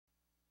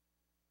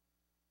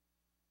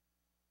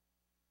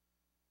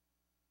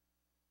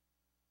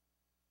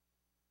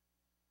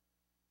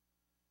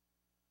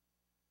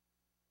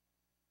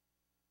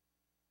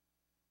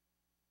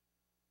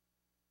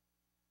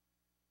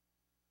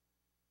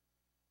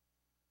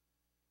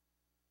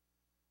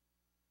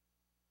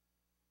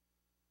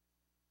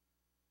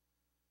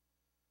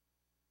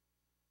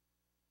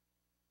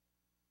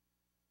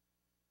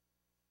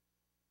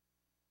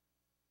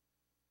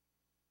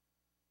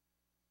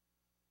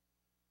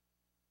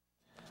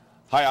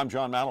Hi, I'm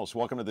John Manos.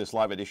 Welcome to this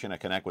live edition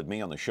of Connect with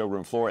me on the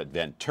showroom floor at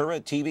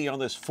Ventura TV on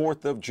this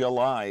 4th of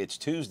July. It's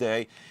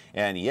Tuesday,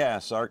 and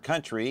yes, our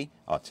country,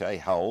 I'll tell you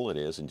how old it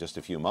is in just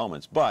a few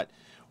moments, but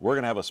we're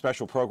going to have a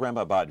special program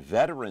about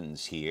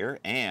veterans here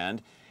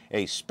and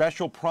a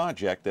special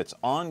project that's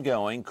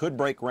ongoing, could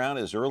break ground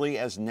as early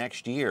as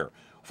next year.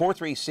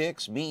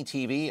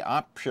 436-ME-TV,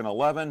 option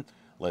 11.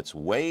 Let's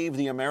wave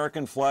the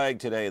American flag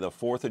today, the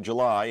 4th of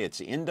July.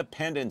 It's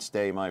Independence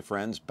Day, my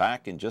friends.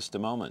 Back in just a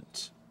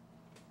moment.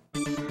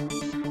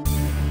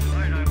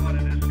 Tonight I want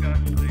to discuss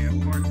the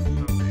importance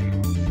of the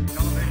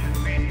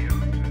television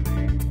medium to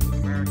the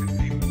American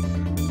people.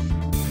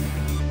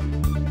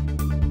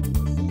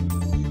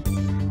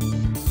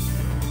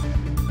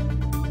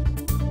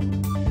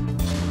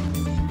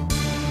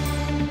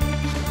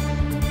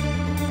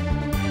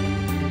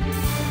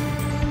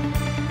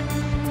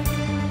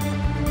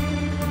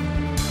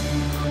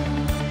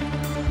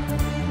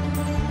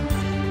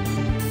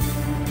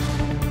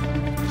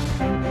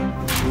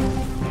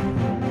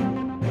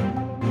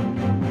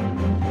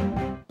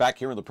 Back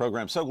here in the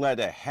program, so glad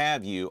to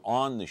have you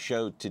on the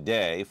show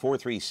today.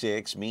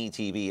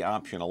 436-ME-TV,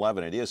 option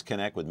 11. It is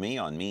Connect with me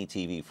on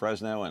ME-TV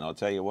Fresno, and I'll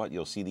tell you what,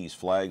 you'll see these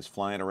flags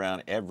flying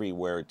around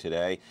everywhere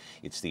today.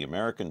 It's the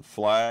American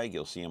flag.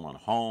 You'll see them on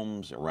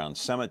homes, around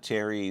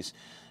cemeteries.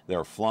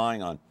 They're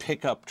flying on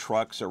pickup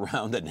trucks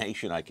around the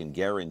nation, I can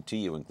guarantee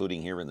you,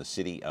 including here in the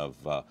city of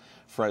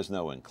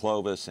Fresno and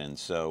Clovis. And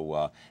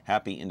so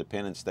happy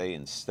Independence Day,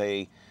 and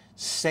stay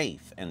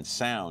safe and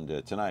sound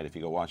tonight. If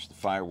you go watch the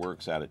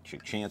fireworks out at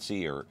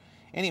Chichancy or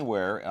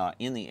anywhere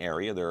in the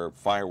area, there are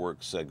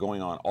fireworks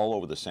going on all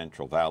over the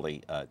Central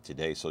Valley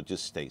today, so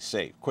just stay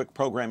safe. Quick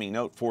programming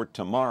note for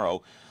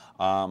tomorrow.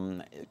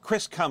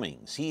 Chris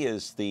Cummings, he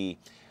is the,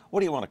 what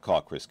do you want to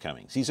call Chris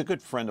Cummings? He's a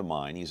good friend of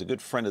mine. He's a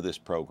good friend of this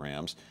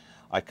program's.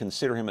 I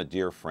consider him a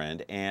dear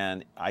friend,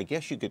 and I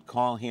guess you could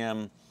call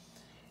him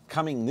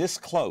coming this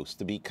close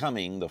to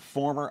becoming the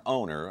former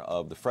owner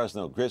of the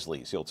Fresno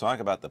Grizzlies. He'll talk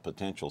about the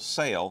potential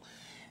sale.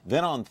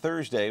 Then on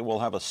Thursday, we'll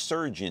have a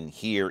surgeon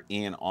here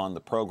in on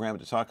the program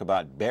to talk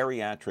about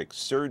bariatric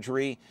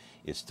surgery.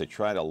 It's to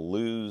try to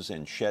lose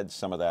and shed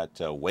some of that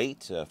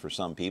weight for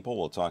some people.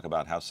 We'll talk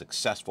about how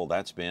successful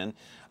that's been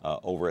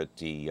over at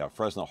the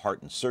Fresno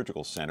Heart and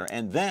Surgical Center.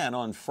 And then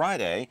on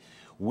Friday,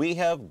 we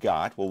have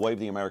got, we'll wave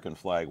the American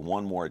flag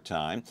one more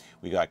time,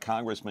 we got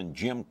Congressman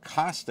Jim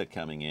Costa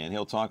coming in.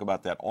 He'll talk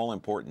about that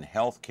all-important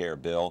health care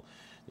bill.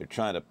 They're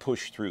trying to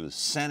push through the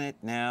Senate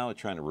now,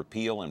 trying to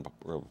repeal and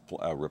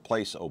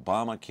replace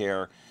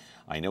Obamacare.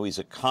 I know he's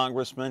a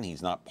congressman.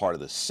 He's not part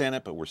of the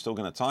Senate, but we're still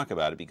going to talk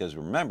about it because,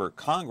 remember,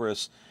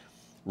 Congress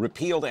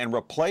repealed and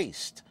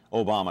replaced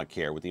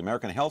Obamacare with the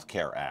American Health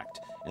Care Act,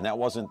 and that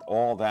wasn't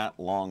all that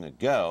long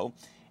ago.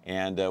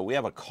 And we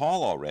have a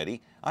call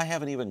already. I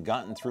haven't even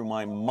gotten through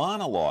my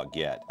monologue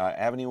yet. I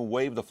haven't even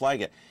waved the flag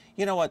yet.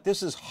 You know what?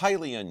 This is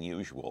highly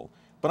unusual,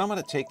 but I'm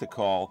going to take the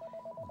call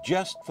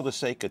just for the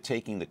sake of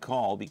taking the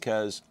call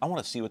because I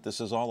want to see what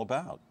this is all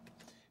about.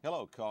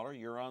 Hello, caller.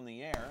 You're on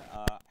the air.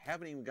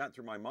 Haven't even gotten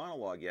through my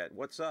monologue yet.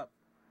 What's up?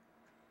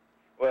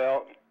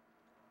 Well,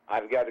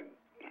 I've got a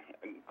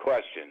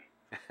question.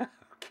 Okay.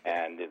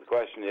 And the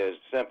question is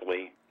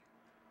simply,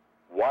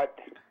 why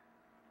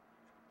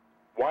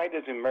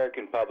does the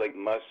American public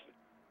must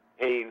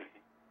pay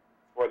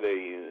for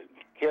the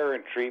care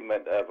and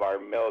treatment of our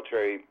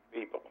military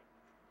people?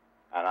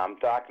 And I'm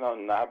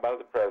talking not about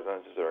the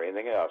presidents or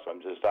anything else.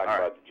 I'm just talking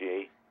about the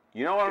GA.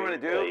 You know what I'm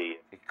going to do?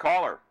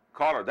 Caller,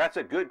 that's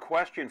a good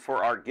question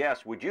for our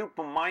guest. Would you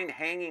mind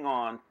hanging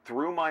on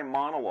through my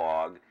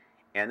monologue,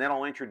 and then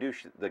I'll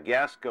introduce the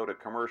guest, go to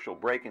commercial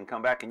break, and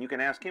come back, and you can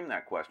ask him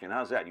that question.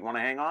 How's that? You want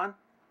to hang on?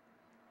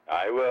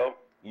 I will.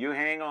 You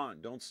hang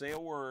on. Don't say a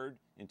word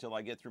until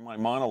I get through my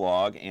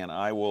monologue, and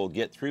I will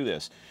get through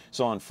this.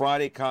 So on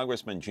Friday,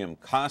 Congressman Jim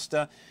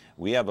Costa,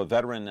 we have a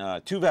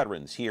veteran, two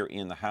veterans here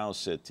in the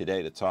House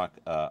today to talk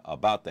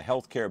about the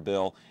health care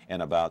bill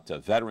and about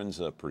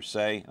veterans per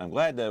se. I'm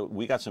glad that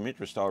we got some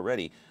interest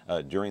already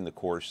during the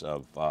course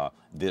of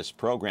this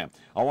program.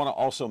 I want to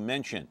also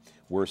mention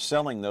we're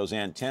selling those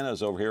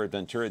antennas over here at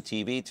Ventura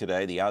TV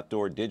today, the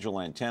outdoor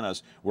digital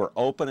antennas. We're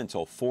open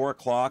until 4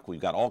 o'clock.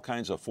 We've got all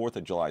kinds of 4th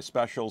of July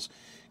specials.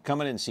 Come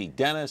in and see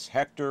Dennis,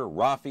 Hector,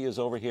 Rafi is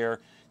over here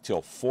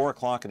till 4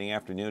 o'clock in the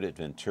afternoon at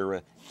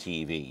Ventura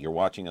TV. You're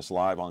watching us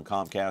live on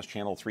Comcast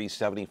Channel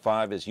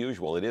 375 as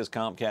usual. It is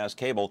Comcast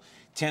Cable,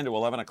 10 to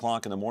 11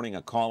 o'clock in the morning,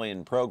 a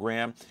call-in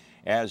program.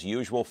 As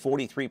usual,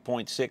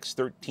 43.6,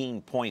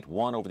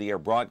 13.1 over-the-air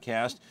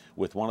broadcast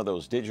with one of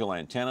those digital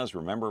antennas.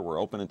 Remember, we're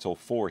open until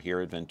 4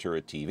 here at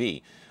Ventura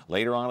TV.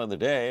 Later on in the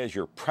day, as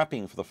you're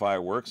prepping for the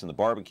fireworks and the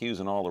barbecues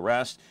and all the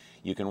rest,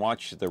 you can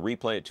watch the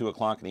replay at 2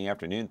 o'clock in the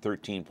afternoon,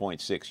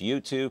 13.6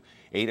 YouTube,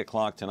 8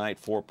 o'clock tonight,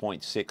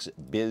 4.6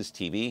 Biz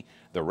TV.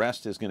 The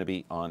rest is going to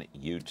be on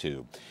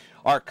YouTube.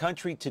 Our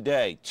country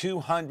today,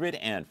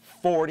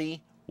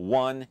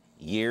 241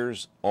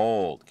 years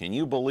old. Can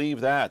you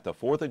believe that? The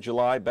 4th of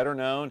July, better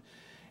known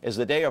as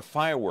the day of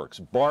fireworks,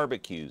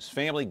 barbecues,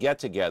 family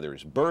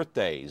get-togethers,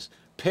 birthdays,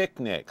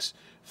 picnics,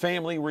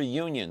 family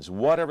reunions,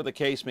 whatever the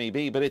case may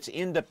be. But it's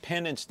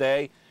Independence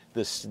Day,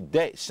 the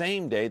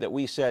same day that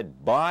we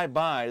said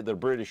bye-bye to the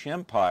British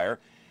Empire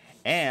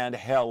and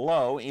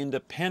hello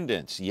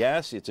independence.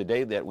 Yes, it's a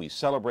day that we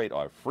celebrate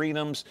our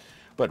freedoms,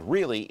 but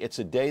really it's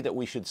a day that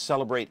we should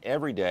celebrate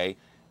every day.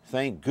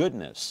 Thank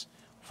goodness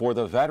for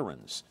the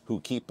veterans who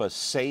keep us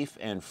safe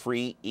and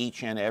free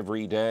each and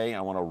every day.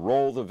 I want to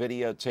roll the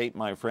videotape,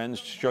 my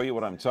friends, to show you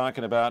what I'm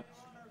talking about,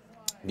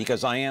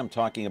 because I am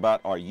talking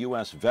about our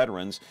U.S.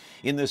 veterans.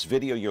 In this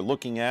video, you're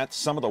looking at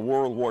some of the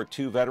World War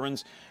II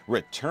veterans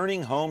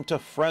returning home to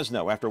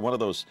Fresno after one of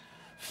those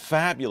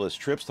fabulous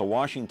trips to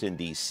Washington,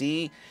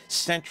 D.C.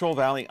 Central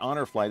Valley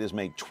Honor Flight has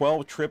made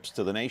 12 trips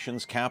to the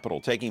nation's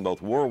capital, taking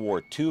both World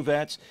War II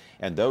vets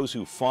and those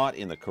who fought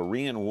in the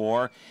Korean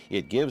War.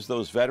 It gives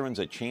those veterans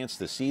a chance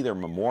to see their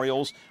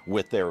memorials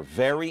with their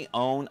very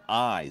own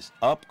eyes,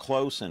 up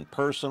close and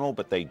personal,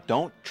 but they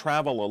don't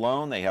travel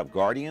alone. They have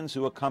guardians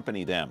who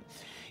accompany them.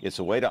 It's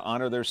a way to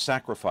honor their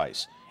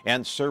sacrifice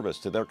and service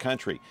to their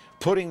country,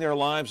 putting their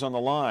lives on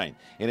the line.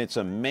 And it's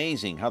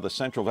amazing how the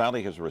Central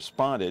Valley has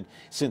responded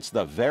since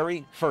the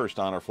very first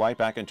honor flight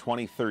back in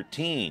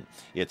 2013.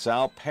 It's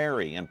Al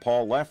Perry and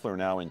Paul Leffler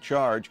now in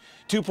charge.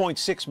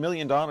 $2.6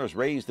 million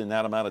raised in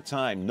that amount of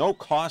time. No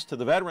cost to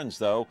the veterans,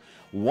 though.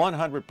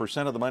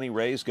 100% of the money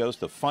raised goes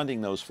to funding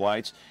those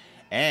flights.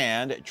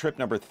 And trip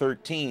number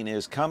 13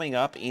 is coming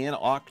up in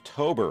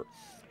October.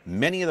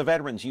 Many of the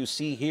veterans you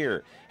see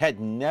here had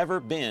never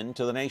been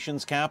to the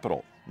nation's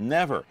capital.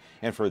 Never.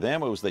 And for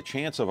them, it was the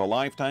chance of a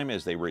lifetime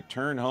as they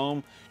return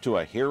home to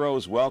a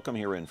hero's welcome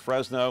here in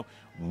Fresno,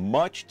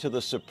 much to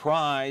the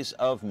surprise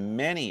of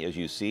many. As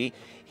you see,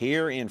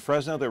 here in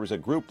Fresno, there was a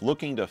group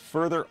looking to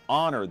further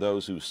honor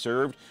those who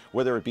served,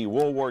 whether it be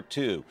World War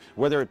II,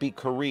 whether it be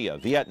Korea,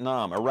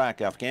 Vietnam,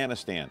 Iraq,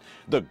 Afghanistan.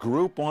 The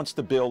group wants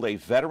to build a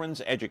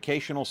Veterans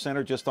Educational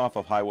Center just off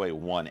of Highway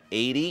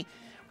 180.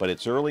 But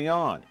it's early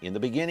on, in the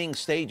beginning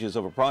stages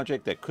of a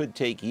project that could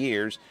take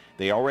years.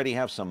 They already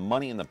have some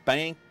money in the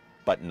bank,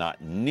 but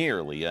not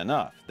nearly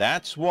enough.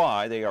 That's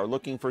why they are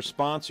looking for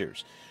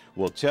sponsors.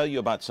 We'll tell you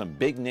about some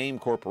big name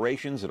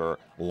corporations that are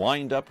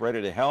lined up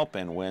ready to help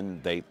and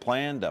when they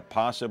plan to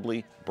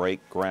possibly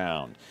break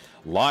ground.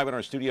 Live in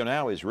our studio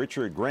now is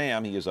Richard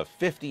Graham. He is a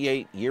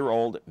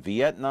 58-year-old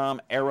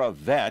Vietnam-era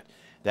vet.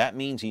 That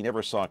means he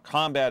never saw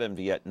combat in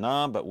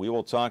Vietnam, but we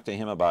will talk to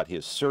him about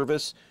his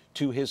service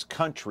to his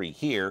country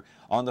here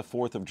on the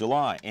 4th of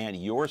July and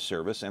your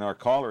service. And our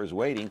caller is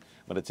waiting.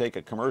 I'm going to take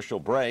a commercial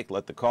break,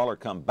 let the caller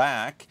come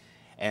back,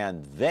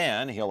 and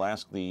then he'll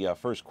ask the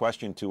first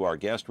question to our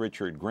guest,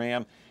 Richard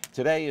Graham.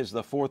 Today is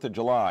the 4th of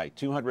July,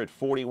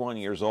 241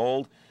 years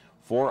old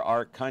for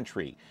our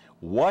country.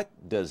 What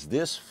does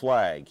this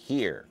flag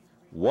here,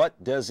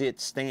 what does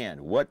it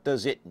stand? What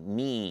does it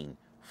mean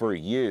for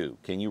you?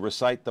 Can you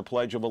recite the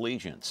Pledge of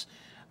Allegiance?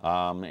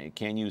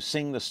 Can you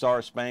sing the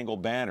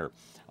Star-Spangled Banner?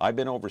 I've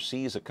been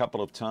overseas a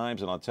couple of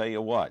times, and I'll tell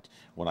you what,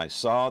 when I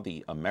saw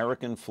the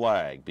American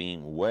flag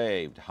being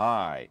waved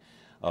high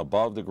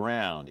above the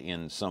ground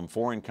in some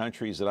foreign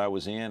countries that I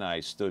was in, I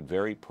stood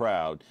very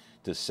proud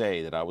to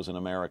say that I was an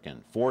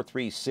American.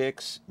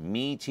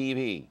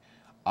 436-ME-TV,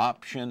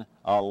 option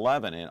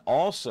 11. And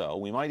also,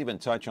 we might even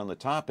touch on the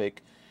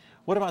topic,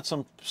 what about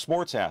some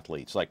sports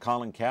athletes like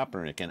Colin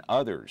Kaepernick and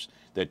others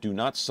that do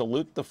not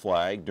salute the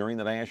flag during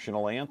the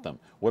national anthem?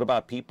 What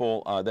about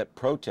people that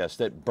protest,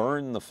 that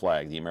burn the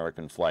flag, the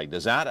American flag?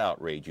 Does that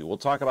outrage you? We'll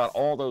talk about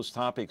all those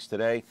topics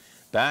today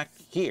back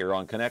here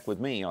on Connect with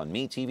Me on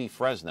MeTV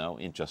Fresno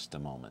in just a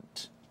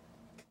moment.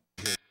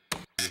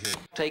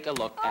 Take a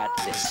look at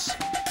this.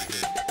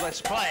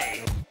 Let's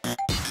play.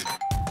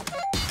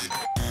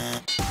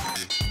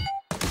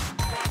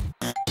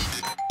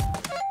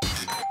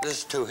 This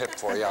is too hip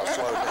for you. I'll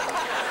slow down.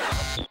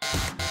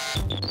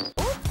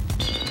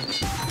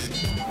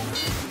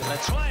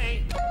 Let's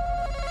play.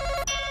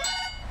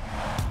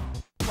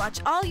 Watch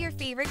all your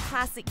favorite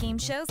classic game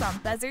shows on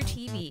Buzzer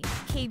TV,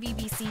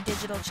 KBBC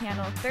Digital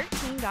Channel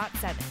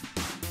 13.7.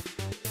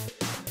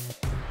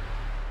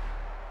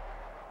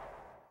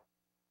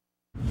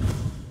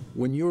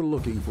 When you're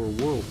looking for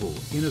Whirlpool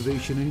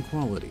innovation and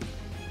quality,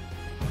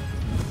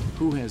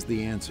 who has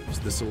the answers,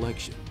 the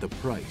selection, the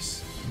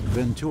price?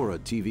 Ventura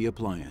TV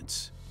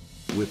Appliance.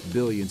 With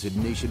billions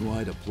in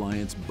nationwide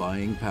appliance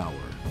buying power,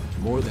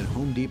 more than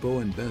Home Depot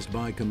and Best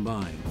Buy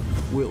combined,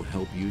 we'll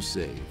help you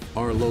save.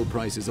 Our low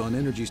prices on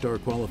Energy Star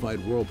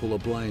qualified Whirlpool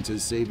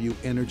appliances save you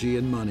energy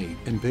and money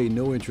and pay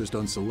no interest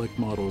on select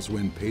models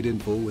when paid in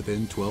full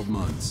within 12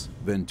 months.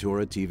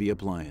 Ventura TV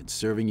Appliance,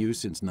 serving you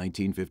since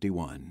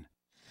 1951.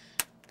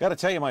 Got to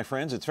tell you, my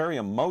friends, it's very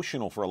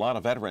emotional for a lot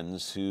of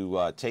veterans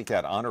who take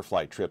that honor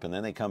flight trip and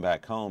then they come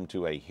back home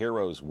to a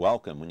hero's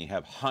welcome when you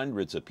have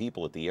hundreds of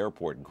people at the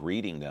airport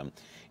greeting them.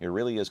 It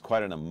really is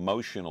quite an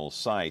emotional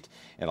sight,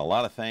 and a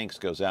lot of thanks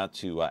goes out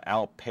to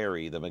Al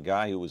Perry, the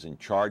guy who was in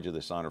charge of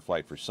this honor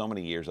flight for so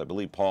many years. I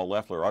believe Paul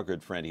Leffler, our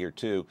good friend here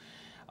too,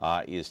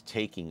 is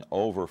taking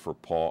over for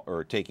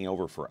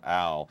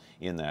Al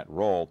in that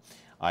role.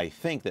 I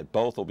think that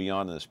both will be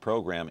on this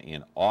program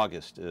in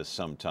August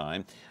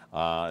sometime.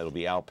 It'll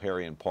be Al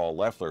Perry and Paul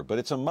Leffler. But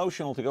it's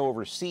emotional to go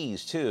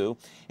overseas, too.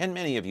 And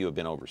many of you have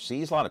been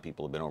overseas. A lot of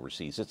people have been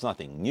overseas. It's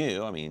nothing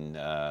new. I mean,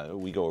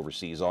 we go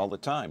overseas all the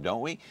time,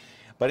 don't we?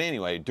 But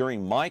anyway,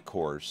 during my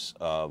course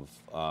of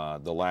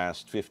the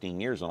last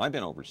 15 years when I've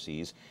been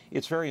overseas,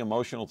 it's very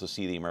emotional to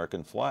see the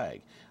American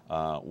flag.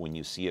 When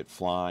you see it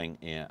flying,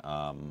 in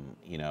a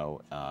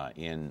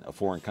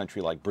foreign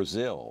country like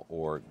Brazil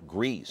or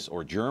Greece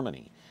or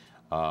Germany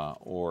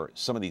or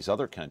some of these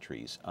other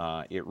countries,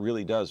 it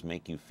really does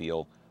make you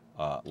feel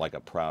like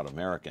a proud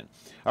American.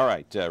 All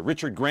right,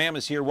 Richard Graham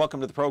is here. Welcome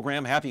to the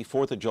program. Happy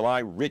 4th of July,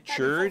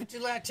 Richard. Happy 4th of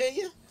July to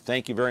you.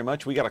 Thank you very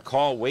much. We got a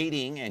call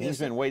waiting, and he's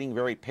been waiting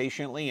very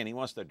patiently, and he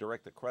wants to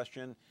direct the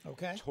question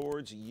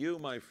towards you,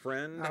 my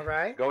friend. All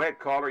right. Go ahead,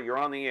 caller. You're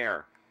on the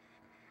air.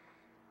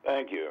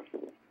 Thank you.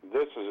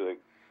 This is a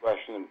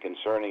question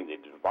concerning the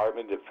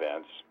Department of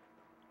Defense,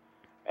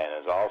 and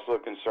is also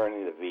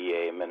concerning the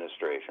VA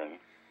administration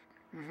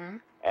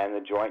and the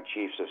Joint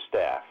Chiefs of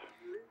Staff.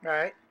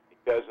 Right.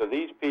 Because of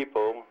these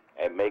people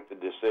that make the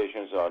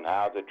decisions on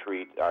how to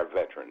treat our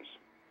veterans.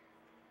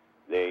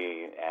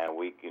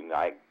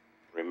 I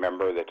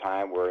remember the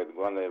time where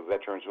one of the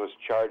veterans was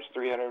charged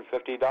 $350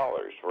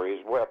 for his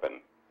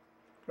weapon.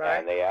 Right.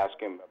 And they asked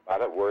him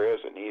about it, where is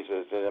it? And he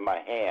says, it's in my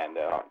hand,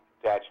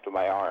 attached to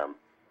my arm,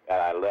 that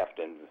I left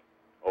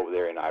over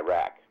there in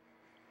Iraq.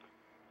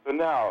 So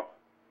now,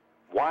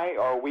 why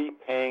are we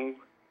paying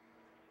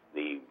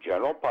the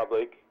general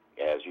public,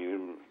 as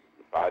you,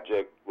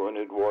 Project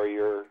Wounded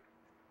Warrior,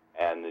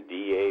 and the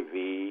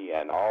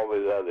DAV, and all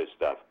this other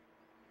stuff?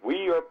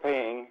 We are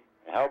paying,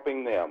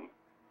 helping them,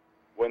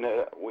 when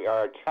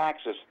our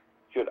taxes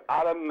should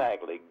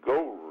automatically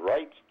go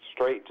right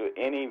straight to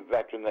any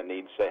veteran that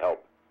needs the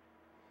help.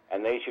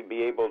 And they should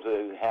be able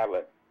to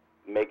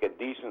make a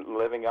decent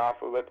living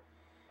off of it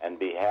and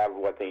have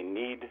what they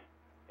need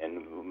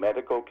in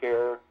medical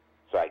care,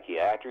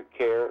 psychiatric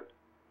care,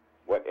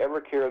 whatever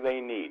care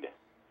they need.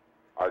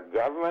 Our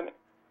government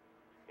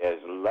is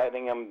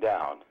letting them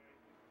down.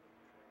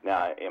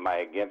 Now, am I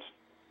against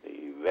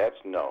the vets?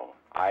 No.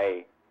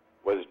 I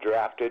was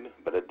drafted,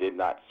 but I did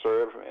not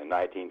serve in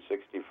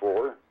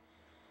 1964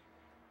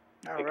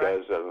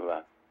 because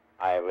of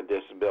I have a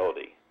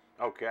disability.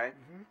 Okay.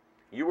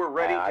 You were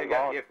ready to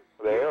go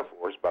for the Air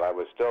Force, but I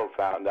was still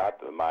found out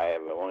that I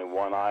have only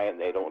one eye,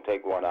 and they don't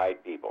take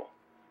one-eyed people.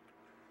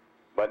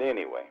 But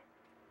anyway,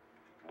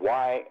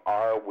 why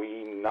are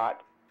we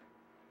not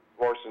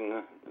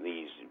forcing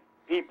these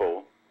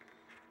people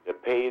to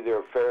pay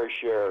their fair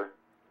share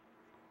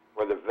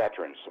for the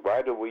veterans?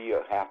 Why do we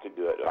have to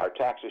do it? Our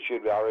taxes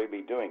should already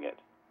be doing it.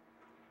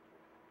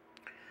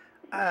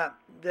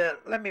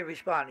 Let me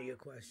respond to your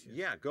question.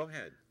 Yeah, go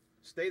ahead.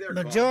 Stay there.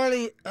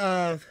 Majority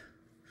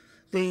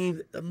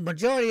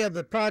of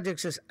the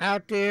projects that's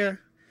out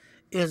there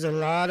is a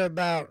lot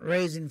about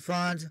raising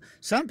funds.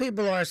 Some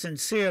people are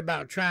sincere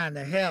about trying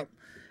to help,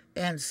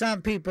 and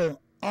some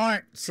people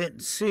aren't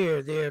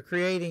sincere. They're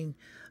creating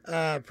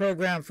a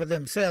program for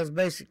themselves,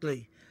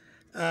 basically.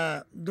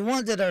 The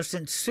ones that are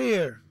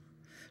sincere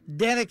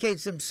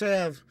dedicates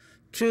themselves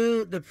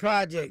to the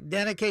project,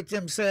 dedicates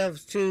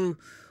themselves to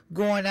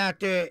going out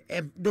there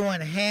and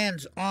doing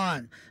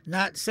hands-on,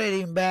 not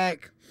sitting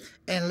back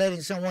and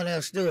letting someone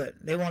else do it.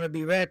 They want to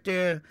be right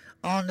there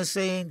on the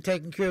scene,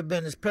 taking care of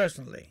business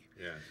personally.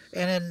 Yes.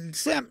 And in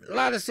a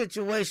lot of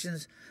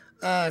situations,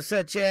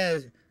 such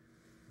as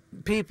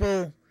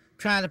people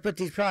trying to put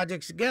these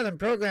projects together and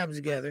programs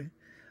together,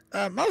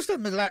 most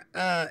of them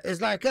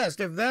is like us.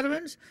 They're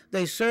veterans.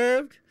 They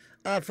served.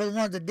 For the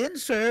ones that didn't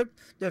serve,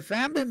 their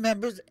family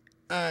members,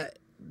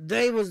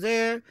 they was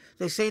there.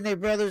 They seen their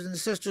brothers and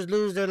sisters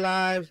lose their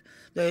lives.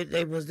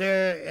 They was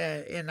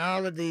there in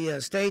all of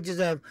the stages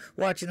of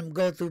watching them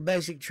go through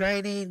basic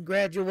training,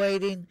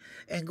 graduating,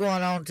 and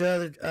going on to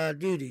other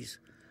duties.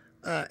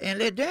 And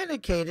they're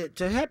dedicated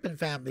to helping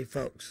family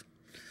folks.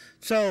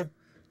 So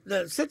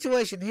the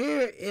situation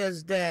here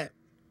is that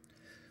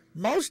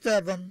most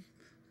of them,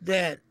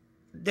 that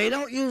they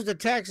don't use the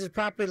taxes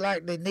properly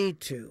like they need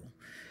to.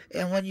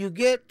 And when you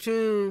get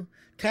to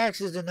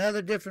taxes and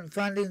other different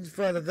fundings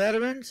for the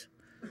veterans,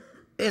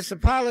 it's a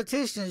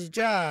politician's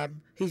job.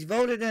 He's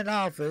voted in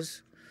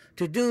office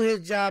to do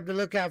his job to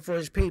look out for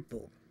his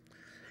people.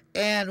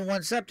 And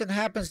when something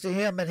happens to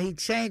him and he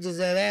changes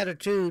that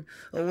attitude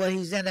of what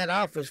he's in that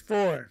office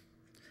for,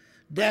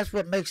 that's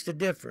what makes the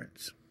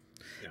difference.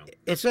 Yeah.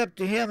 It's up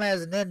to him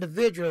as an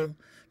individual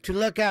to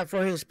look out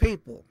for his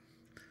people.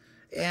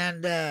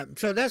 And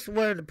so that's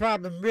where the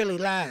problem really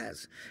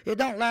lies. It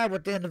don't lie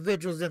with the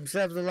individuals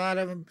themselves, a lot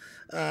of them.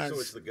 So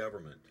it's the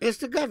government. It's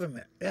the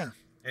government, yeah.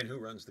 And who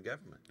runs the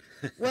government?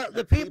 Well,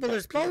 the people are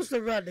supposed to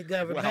run the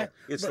government. Well,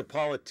 it's the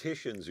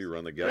politicians who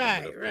run the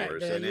government, of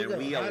course. And then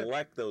we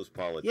elect those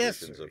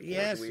politicians, of course.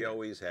 Yes, we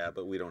always have,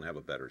 but we don't have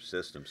a better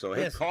system. So,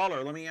 hey,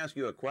 caller, let me ask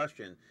you a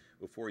question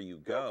before you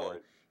go.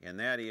 And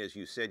that is,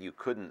 you said you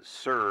couldn't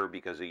serve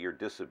because of your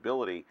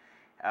disability.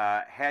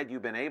 Had you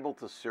been able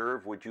to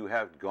serve, would you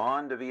have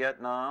gone to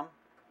Vietnam?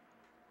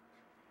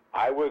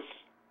 I was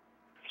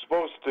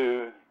supposed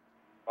to,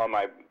 on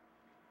my,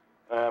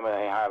 how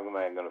am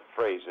I going to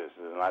phrase this?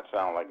 It does not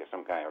sound like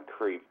some kind of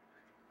creep.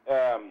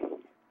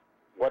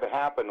 What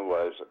happened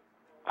was,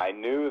 I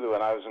knew that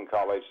when I was in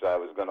college that I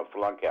was going to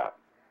flunk out.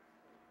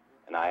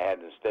 And I had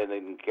to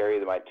steadily carry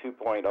my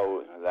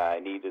 2.0 that I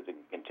needed to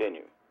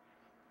continue.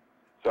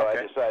 So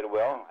I decided,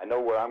 well, I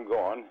know where I'm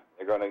going.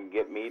 They're going to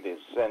get me to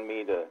send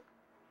me to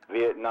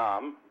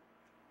Vietnam.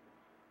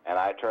 And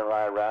I turned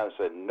right around and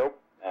said, nope.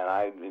 And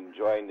I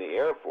joined the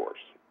Air Force.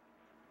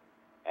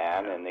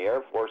 And in the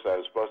Air Force, I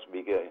was supposed to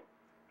be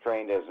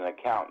trained as an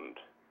accountant.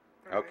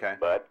 Okay.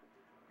 But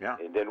yeah,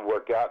 it didn't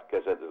work out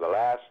because at the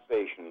last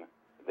station,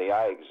 the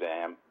eye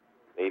exam,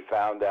 they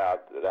found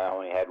out that I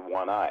only had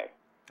one eye.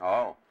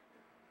 Oh.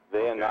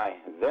 Then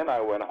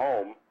I went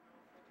home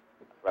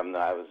from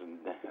I was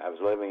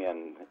living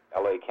in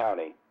L.A.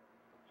 County,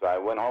 so I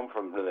went home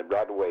from the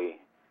Broadway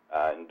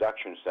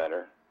induction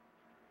center,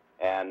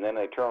 and then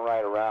they turned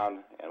right around,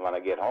 and when I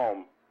get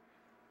home,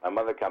 my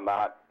mother come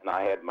out, and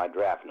I had my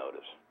draft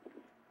notice.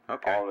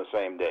 Okay. All on the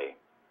same day.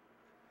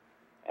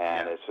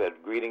 And it said,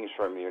 greetings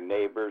from your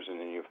neighbors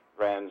and your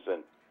friends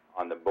and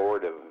on the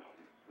board of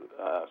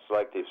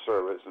selective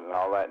service and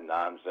all that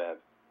nonsense.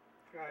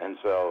 Right. And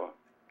so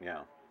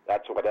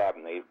that's what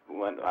happened.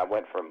 I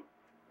went from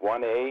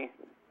 1A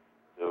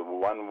to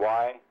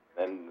 1Y,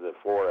 then the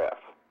 4F.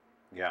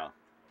 Yeah.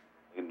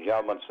 The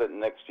gentleman sitting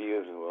next to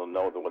you will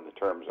know what the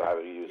terms I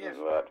was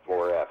using about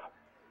 4F.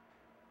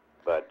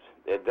 But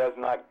it does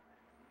not,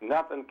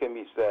 nothing can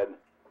be said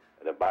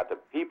about the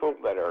people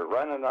that are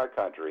running our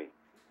country,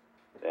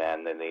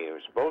 and then they are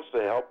supposed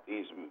to help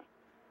these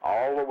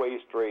all the way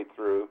straight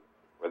through,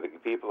 where the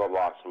people have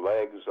lost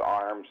legs,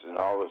 arms, and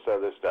all this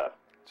other stuff.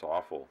 It's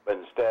awful. But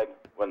instead,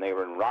 when they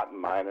were in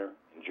Rottenmeier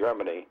in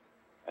Germany,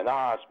 in the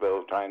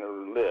hospital trying to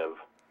live,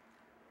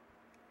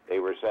 they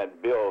were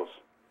sent bills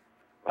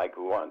like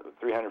 $350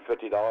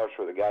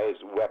 for the guy's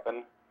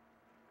weapon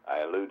I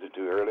alluded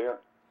to earlier.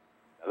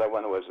 Another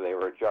one was they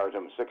were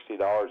charging them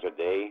 $60 a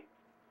day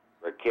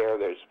for care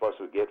they're supposed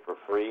to get for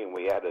free, and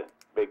we had a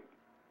big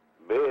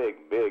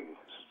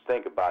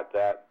think about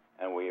that,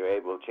 and we were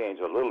able to change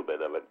a little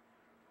bit of it.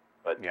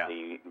 But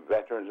the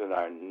veterans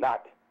are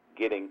not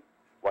getting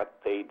what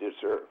they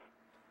deserve.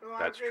 Well,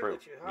 that's true.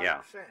 With you, 100%.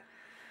 Yeah.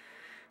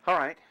 All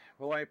right.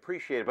 Well, I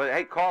appreciate it. But,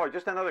 hey, caller,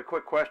 just another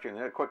quick question,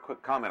 a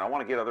quick comment. I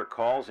want to get other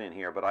calls in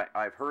here, but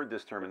I've heard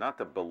this term, and not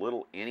to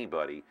belittle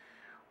anybody,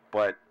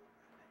 but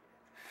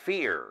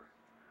fear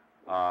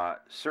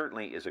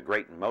certainly is a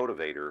great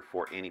motivator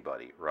for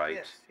anybody,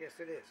 right? Yes,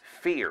 it is.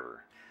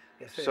 Fear.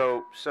 Yes, it is.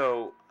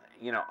 So,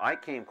 you know, I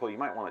came close. You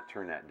might want to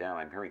turn that down.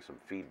 I'm hearing some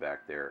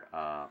feedback there.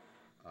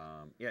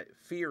 Yeah,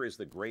 fear is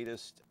the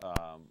greatest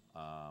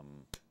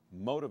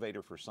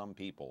motivator for some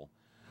people,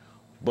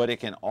 but it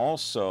can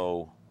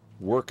also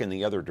work in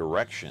the other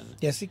direction.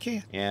 Yes, it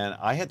can. And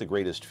I had the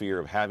greatest fear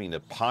of having to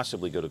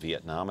possibly go to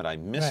Vietnam, and I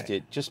missed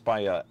it just by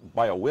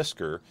a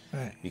whisker,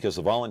 because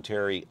the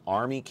voluntary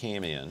army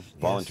came in,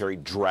 voluntary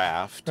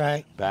draft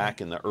back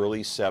in the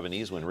early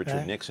 70s when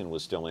Richard Nixon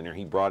was still in there.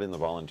 He brought in the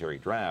voluntary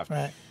draft.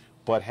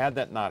 But had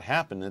that not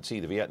happened, let's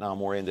see, the Vietnam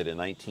War ended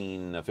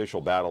in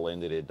official battle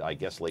ended in, I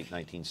guess, late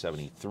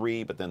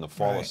 1973, but then the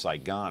fall of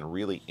Saigon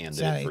really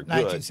ended it for good.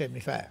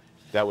 1975.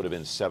 That would have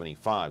been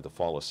 75, the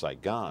fall of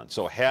Saigon.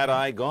 So had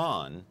I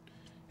gone,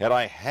 had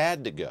I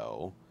had to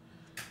go,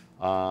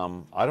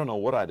 I don't know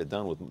what I'd have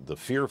done with the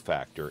fear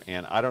factor,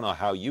 and I don't know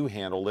how you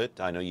handled it.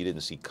 I know you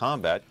didn't see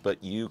combat,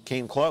 but you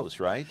came close,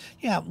 right?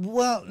 Yeah,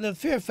 well, the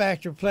fear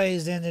factor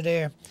plays into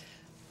there.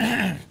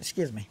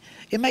 Excuse me.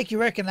 It makes you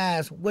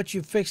recognize what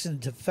you're fixing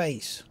to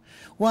face.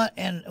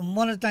 And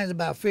one of the things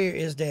about fear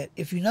is that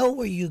if you know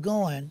where you're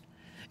going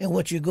and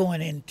what you're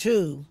going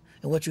into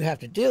and what you have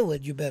to deal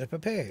with, you're better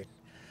prepared.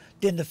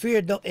 Then the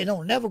fear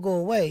don't never go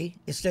away.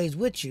 It stays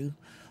with you,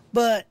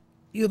 but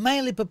you're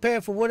mainly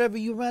prepared for whatever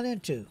you run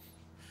into,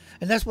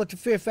 and that's what the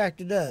fear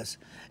factor does.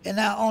 And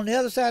now on the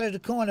other side of the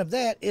coin of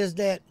that is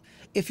that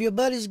if your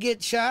buddies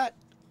get shot,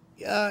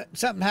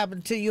 something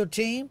happened to your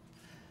team,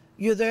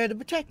 you're there to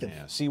protect them.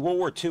 Yeah. See, World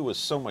War II was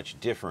so much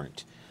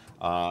different.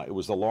 It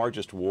was the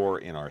largest war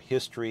in our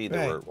history.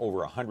 There were over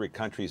 100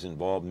 countries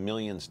involved.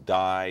 Millions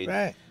died.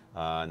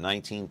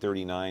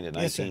 1939 to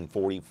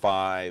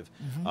 1945.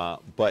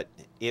 But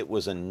it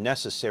was a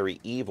necessary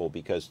evil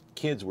because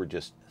kids were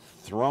just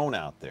thrown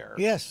out there.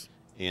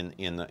 In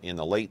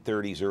the late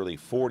 30s, early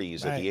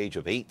 40s, at the age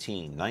of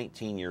 18,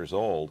 19 years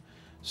old.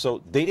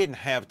 So they didn't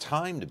have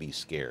time to be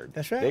scared.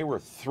 That's right. They were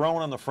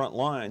thrown on the front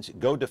lines.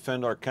 Go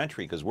defend our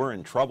country because we're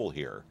in trouble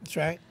here. That's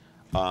right.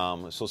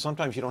 So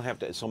sometimes you don't have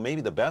to. So maybe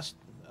the best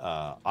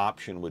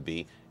option would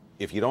be,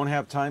 if you don't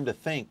have time to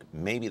think,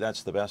 maybe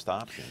that's the best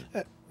option.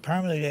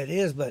 Primarily that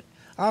is, but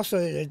also,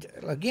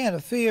 again, a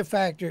fear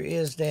factor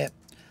is that,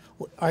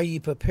 are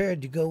you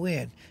prepared to go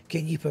in?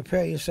 Can you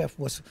prepare yourself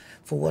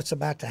for what's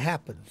about to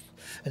happen?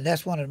 And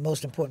that's one of the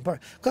most important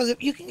parts. Because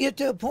if you can get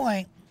to a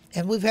point,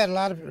 and we've had a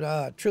lot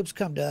of troops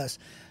come to us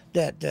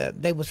that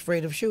they was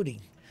afraid of shooting.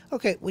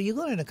 Okay, well, you're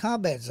going in a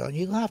combat zone.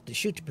 You're going to have to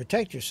shoot to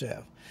protect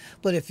yourself.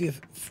 But if you're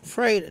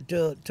afraid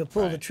to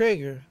pull the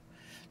trigger,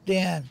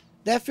 then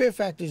that fear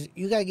factor,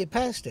 you got to get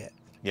past that.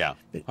 Yeah.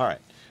 All right.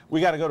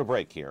 We got to go to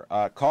break here.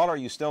 Caller, are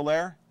you still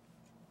there?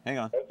 Hang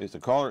on. Is the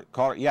caller?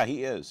 Yeah,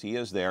 he is. He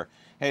is there.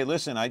 Hey,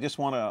 listen, I just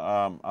want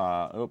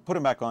to put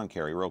him back on,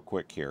 Kerry, real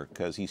quick here,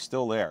 because he's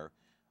still there.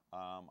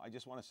 I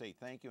just want to say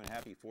thank you and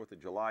happy 4th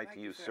of July to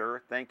you,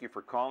 sir. Thank you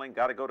for calling.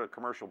 Got to go to a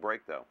commercial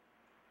break, though.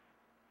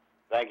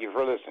 Thank you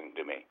for listening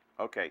to me.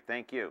 Okay,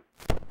 thank you.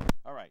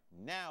 All right,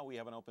 now we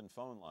have an open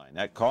phone line.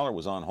 That caller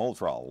was on hold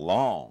for a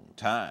long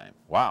time.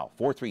 Wow,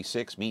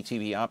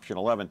 436-MeTV option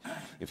 11.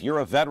 If you're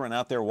a veteran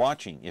out there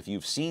watching, if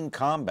you've seen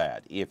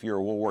combat, if you're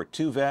a World War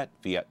II vet,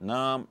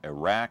 Vietnam,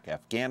 Iraq,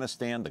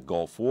 Afghanistan, the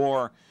Gulf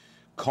War,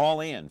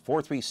 call in.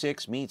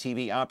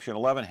 436-MeTV option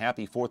 11.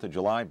 Happy 4th of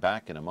July.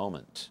 Back in a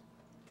moment.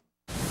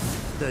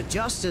 The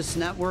Justice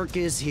Network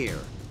is here.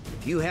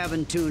 If you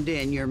haven't tuned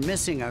in, you're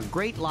missing a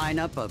great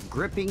lineup of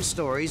gripping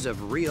stories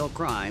of real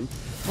crime,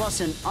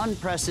 plus an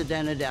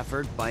unprecedented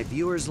effort by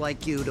viewers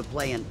like you to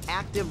play an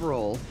active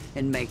role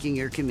in making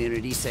your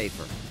community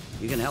safer.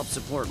 You can help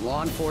support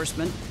law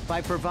enforcement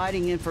by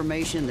providing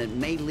information that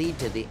may lead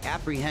to the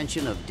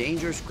apprehension of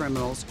dangerous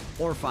criminals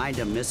or find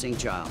a missing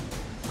child.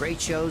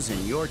 Great shows and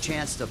your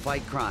chance to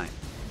fight crime,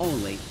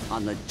 only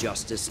on the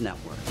Justice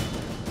Network.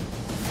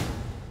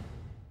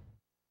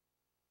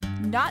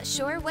 Not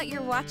sure what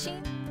you're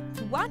watching?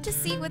 Want to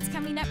see what's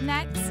coming up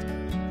next?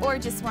 Or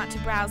just want to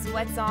browse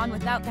what's on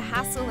without the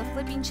hassle of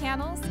flipping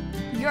channels?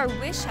 Your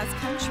wish has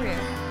come true.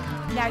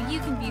 Now you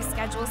can view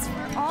schedules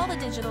for all the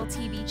digital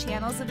TV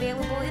channels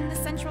available in the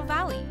Central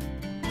Valley.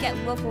 Get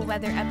local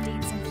weather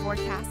updates and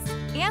forecasts,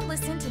 and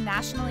listen to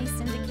nationally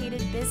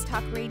syndicated Biz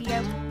Talk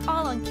Radio,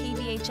 all on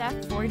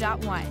KVHF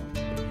 4.1.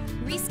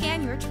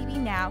 Rescan your TV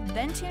now,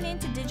 then tune in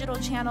to Digital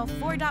Channel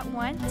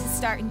 4.1 to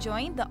start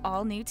enjoying the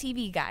all-new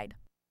TV Guide.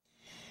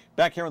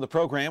 Back here on the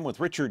program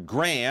with Richard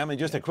Graham, and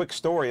just a quick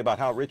story about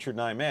how Richard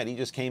and I met. He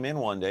just came in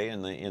one day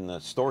in the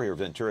store here,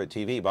 Ventura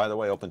TV. By the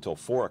way, open until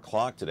 4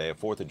 o'clock today, a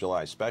 4th of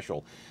July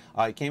special.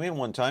 He came in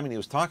one time and he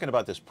was talking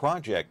about this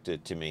project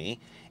to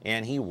me,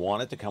 and he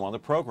wanted to come on the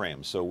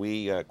program. So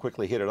we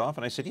quickly hit it off,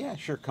 and I said, yeah,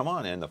 sure, come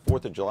on. And the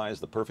 4th of July is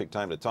the perfect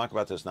time to talk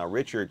about this. Now,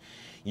 Richard,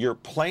 you're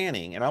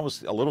planning, and I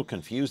was a little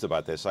confused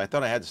about this. I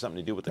thought it had something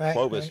to do with the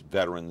Clovis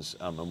Veterans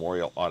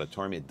Memorial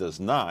Auditorium. It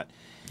does not.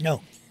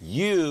 No.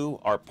 You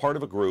are part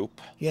of a group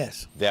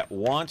that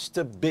wants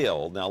to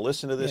build, now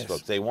listen to this,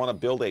 folks, they want to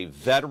build a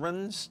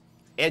Veterans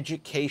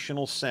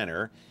Educational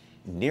Center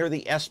near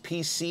the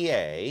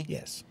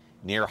SPCA,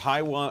 near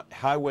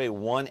Highway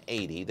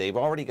 180. They've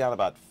already got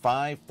about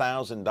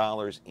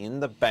 $5,000 in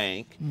the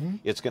bank.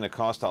 It's going to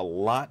cost a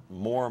lot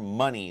more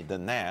money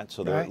than that,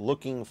 so they're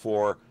looking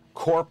for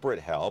corporate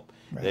help.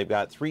 They've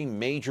got 3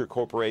 major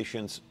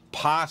corporations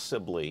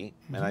possibly,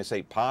 and I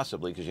say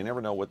possibly because you never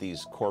know what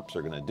these corps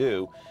are going to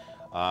do,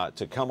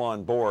 to come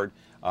on board.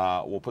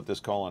 We'll put this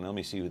call on. Let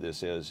me see who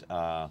this is.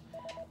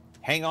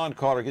 Hang on,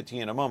 caller. Get to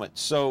you in a moment.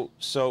 So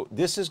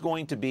this is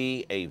going to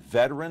be a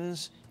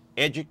Veterans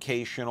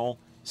Educational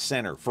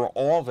Center for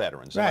all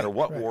veterans, no matter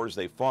what wars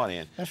they fought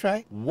in. That's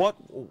right.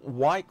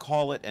 Why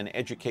call it an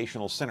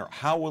educational center?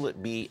 How will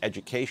it be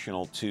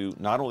educational to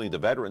not only the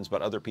veterans,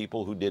 but other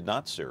people who did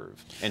not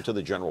serve, and to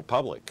the general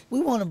public?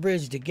 We want to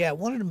bridge the gap.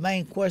 One of the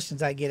main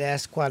questions I get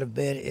asked quite a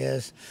bit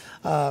is,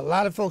 a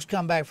lot of folks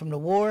come back from the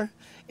war,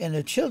 and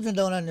the children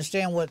don't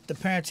understand what the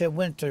parents have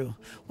went through,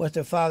 what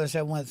their fathers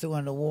have went through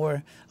in the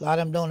war. A lot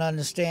of them don't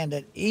understand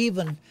that.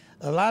 Even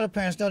a lot of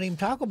parents don't even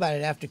talk about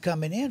it after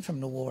coming in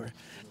from the war.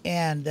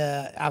 And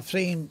I've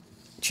seen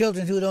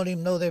children who don't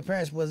even know their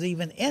parents was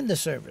even in the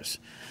service.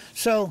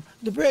 So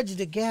the bridge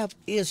the gap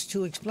is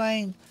to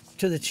explain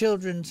to the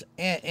children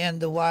and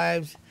the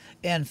wives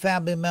and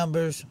family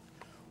members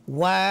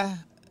why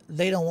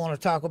they don't want to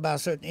talk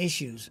about certain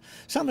issues.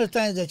 Some of the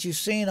things that you've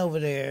seen over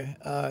there,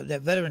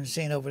 that veterans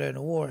seen over there in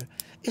the war,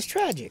 it's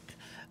tragic.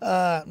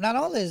 Not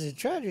only is it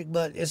tragic,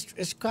 but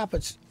it's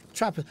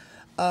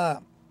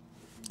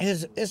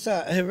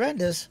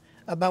horrendous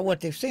about what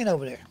they've seen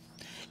over there.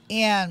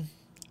 And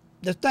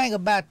the thing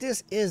about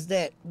this is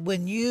that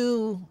when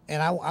you,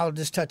 and I'll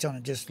just touch on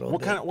it just a little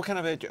bit. What kind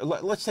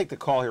of, let's take the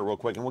call here real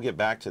quick, and we'll get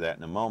back to that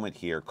in a moment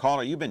here.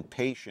 Caller, you've been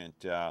patient.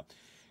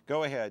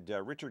 Go ahead.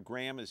 Richard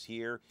Graham is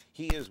here.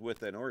 He is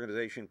with an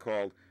organization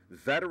called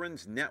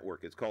Veterans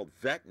Network. It's called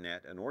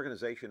VetNet, an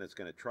organization that's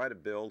going to try to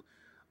build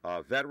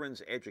a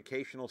Veterans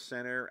Educational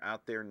Center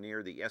out there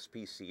near the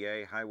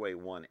SPCA, Highway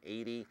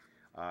 180.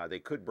 They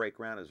could break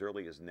ground as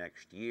early as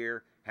next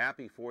year.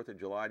 Happy 4th of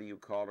July to you,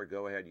 caller.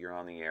 Go ahead. You're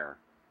on the air.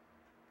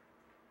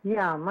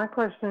 Yeah, my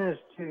question is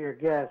to your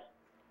guest.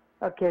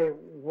 Okay,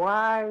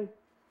 why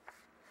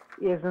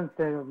isn't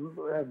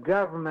the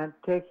government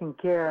taking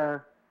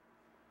care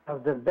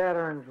of the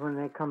veterans when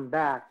they come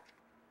back?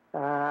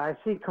 I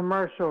see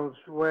commercials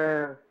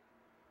where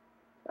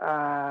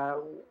they're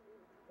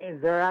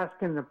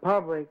asking the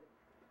public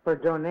for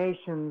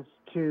donations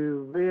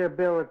to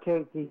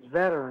rehabilitate these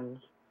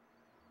veterans.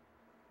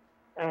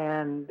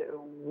 And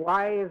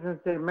why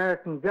isn't the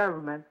American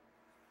government,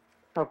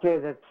 okay,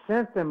 that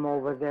sent them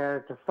over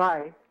there to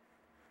fight,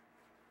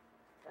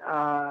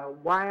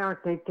 why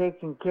aren't they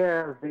taking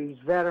care of these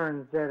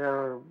veterans that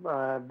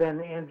are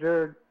been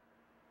injured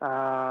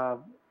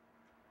and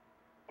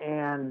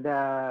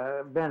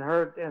been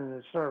hurt in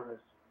the service?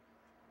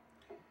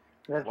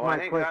 That's Well, my I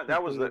think question.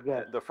 that was to you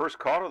guys. the first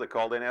caller that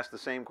called in asked the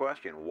same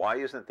question. Why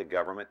isn't the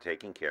government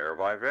taking care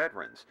of our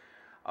veterans?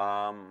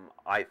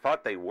 I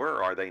thought they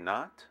were. Are they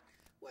not?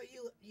 Well,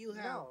 you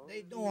have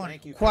they doing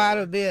quite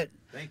a bit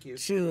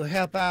to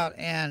help out,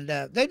 and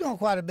they're doing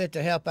quite a bit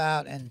to help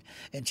out and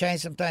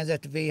change some things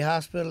at the VA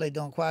hospital. They're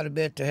doing quite a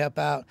bit to help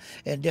out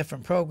in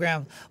different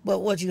programs. But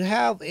what you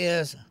have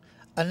is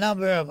a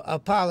number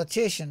of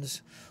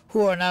politicians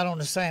who are not on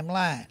the same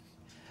line.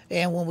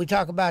 And when we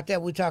talk about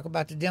that, we talk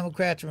about the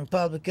Democrats and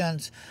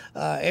Republicans.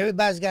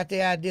 Everybody's got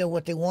their idea of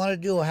what they want to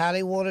do or how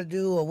they want to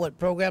do or what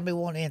program they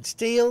want to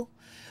instill.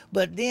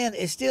 But then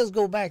it still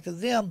goes back to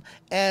them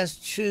as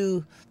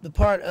to the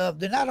part of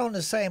they're not on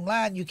the same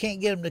line. You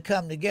can't get them to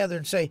come together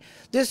and say,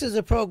 this is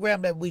a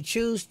program that we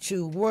choose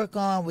to work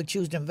on, we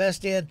choose to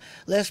invest in.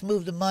 Let's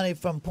move the money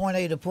from point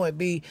A to point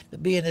B to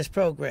be in this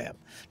program.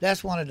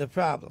 That's one of the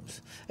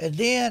problems. And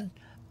then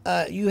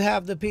you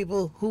have the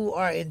people who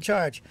are in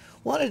charge.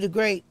 One of the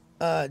great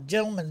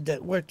gentlemen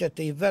that worked at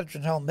the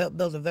veteran home, helped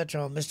build the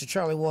veteran home, Mr.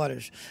 Charlie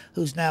Waters,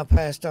 who's now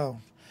passed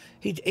on.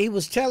 He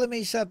was telling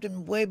me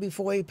something way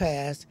before he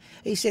passed.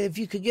 He said if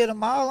you could get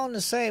them all on the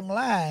same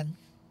line,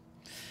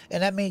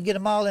 and that means get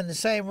them all in the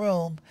same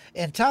room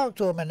and talk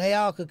to them, and they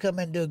all could come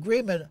into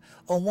agreement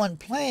on one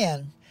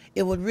plan,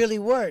 it would really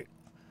work.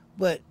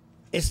 But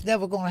it's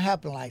never going to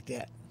happen like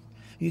that.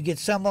 You get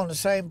some on the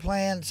same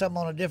plan, some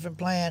on a different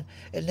plan,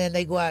 and then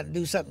they go out and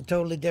do something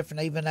totally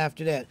different even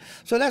after that.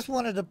 So that's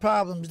one of the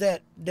problems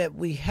that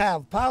we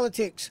have.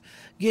 Politics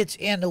gets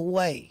in the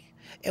way.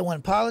 And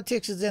when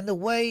politics is in the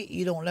way,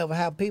 you don't ever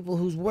have people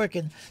who's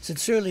working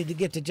sincerely to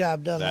get the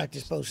job done like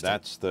they're supposed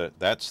to.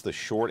 That's the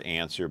short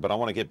answer. But I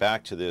want to get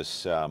back to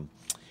this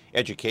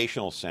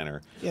educational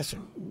center. Yes, sir.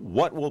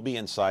 What will be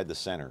inside the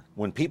center?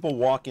 When people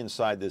walk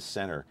inside this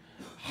center,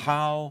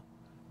 how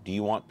do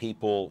you want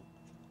people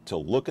to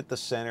look at the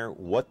center?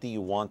 What do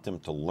you want them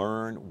to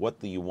learn? What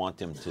do you want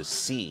them to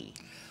see?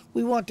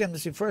 We want them to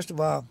see, first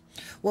of all,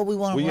 what we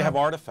want to Will you learn. have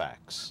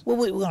artifacts? Well,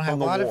 we're going to have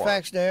the war?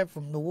 artifacts there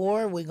from the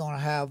war. We're going to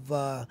have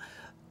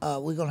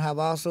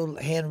also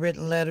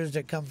handwritten letters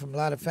that come from a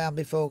lot of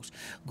family folks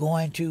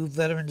going to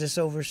veterans that's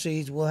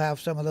overseas. We'll have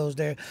some of those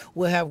there.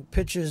 We'll have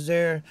pictures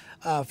there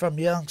from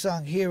the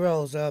Unsung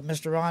Heroes,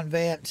 Mr. Ron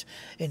Vance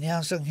in the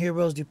Unsung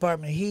Heroes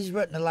department. He's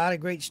written a lot of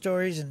great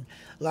stories and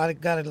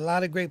got a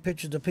lot of great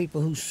pictures of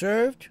people who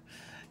served.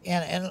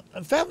 And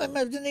family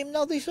members didn't even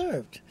know they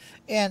served.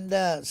 And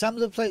some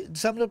of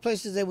the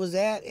places they was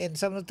at and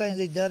some of the things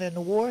they done in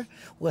the war,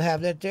 we'll have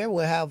that there.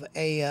 We'll have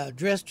a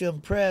Dress to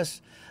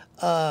Impress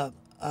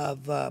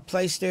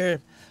place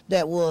there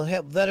that will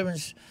help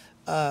veterans.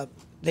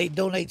 They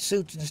donate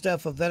suits and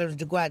stuff for veterans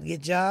to go out and get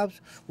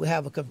jobs. We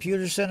have a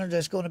computer center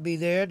that's going to be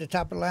there, the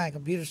top of the line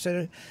computer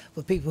center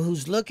for people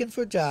who's looking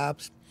for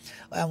jobs.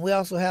 And we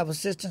also have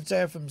assistants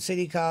there from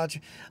City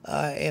College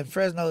and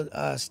Fresno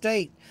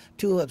State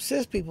to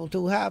assist people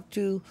to have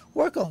to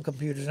work on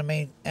computers. I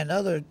mean,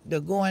 they're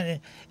going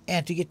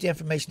and to get the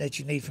information that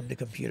you need from the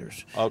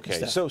computers.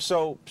 Okay,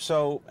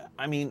 so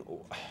I mean,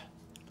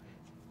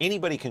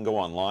 anybody can go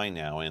online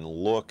now and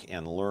look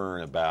and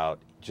learn about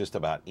just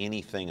about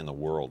anything in the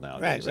world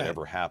nowadays that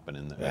ever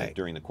happened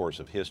during the course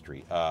of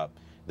history.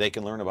 They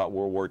can learn about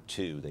World War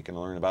II. They can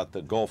learn about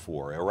the Gulf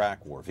War,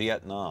 Iraq War,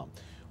 Vietnam.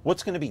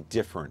 What's going to be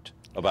different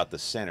about the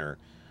center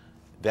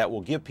that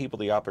will give people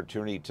the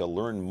opportunity to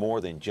learn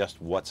more than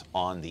just what's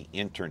on the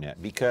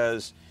internet?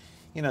 Because,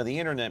 you know, the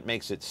internet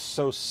makes it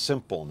so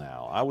simple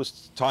now. I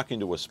was talking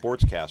to a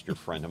sportscaster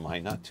friend of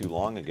mine not too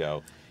long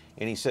ago,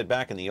 and he said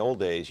back in the old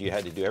days you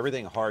had to do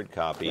everything hard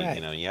copy, you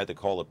know, you had to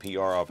call the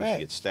PR office to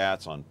get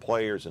stats on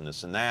players and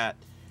this and that.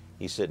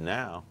 He said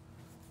now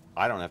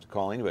I don't have to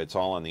call anybody, it's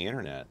all on the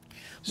internet.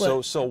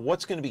 So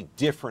what's going to be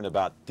different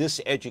about this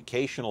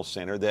educational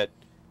center that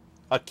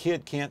a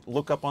kid can't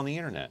look up on the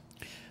internet?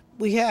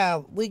 We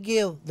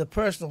give the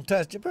personal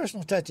touch. The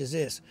personal touch is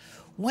this.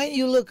 When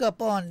you look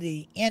up on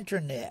the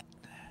internet,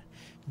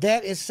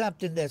 that is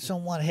something that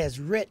someone has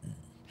written.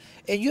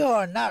 And you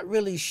are not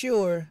really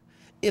sure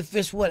if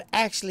it's what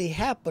actually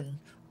happened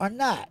or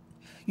not.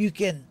 You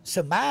can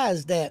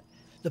surmise that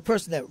the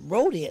person that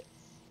wrote it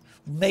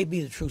may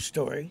be the true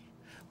story.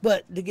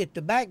 But to get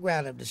the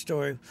background of the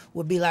story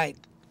would be like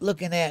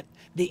looking at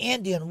the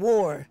Indian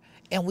War,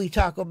 and we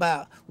talk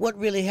about what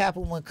really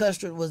happened when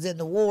Custer was in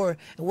the war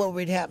and what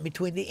really happened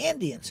between the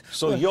Indians.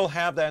 So you'll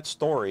have that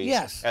story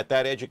at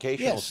that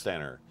educational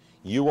center.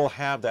 You will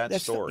have that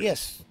story.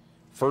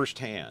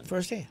 Firsthand.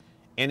 Firsthand.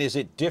 And is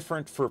it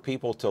different for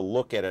people to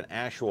look at an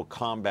actual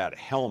combat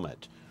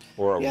helmet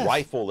or a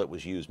rifle that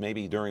was used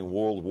maybe during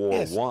World War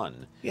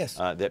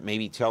I that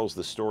maybe tells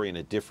the story in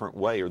a different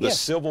way, or the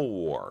Civil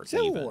War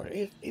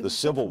The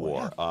Civil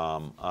War.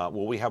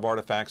 Will we have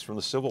artifacts from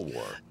the Civil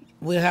War?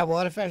 we have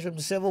artifacts from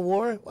the Civil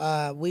War.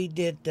 I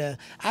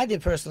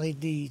did personally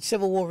the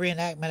Civil War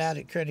reenactment out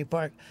at Kearney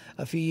Park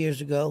a few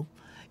years ago,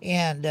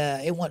 and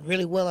it went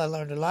really well. I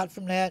learned a lot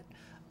from that.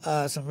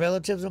 Some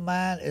relatives of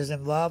mine is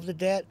involved with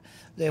that.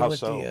 They're with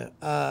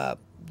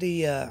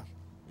the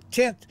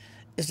 10th.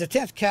 It's the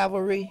 10th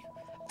Cavalry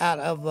out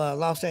of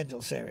Los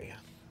Angeles area.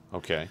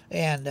 Okay.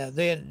 And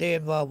they're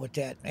involved with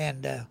that,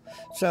 and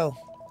so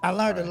I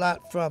learned a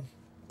lot from.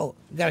 Oh,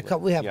 got a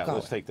call. We have a call.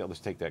 Let's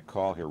take that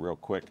call here real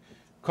quick.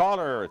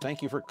 Caller,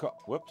 thank you for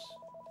whoops.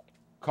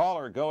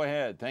 Caller, go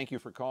ahead. Thank you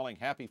for calling.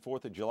 Happy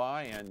 4th of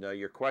July, and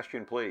your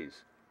question,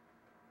 please.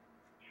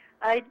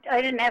 I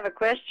didn't have a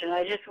question.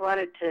 I just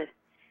wanted to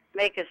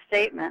make a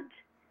statement.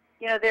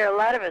 You know, there are a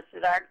lot of us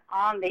that aren't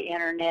on the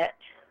internet,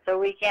 so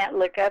we can't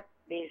look up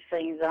these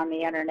things on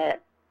the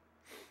internet.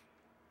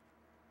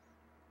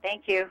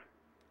 Thank you.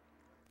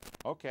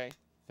 Okay,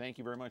 thank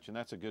you very much, and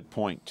that's a good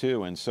point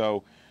too. And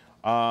so,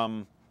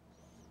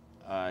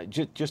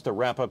 just to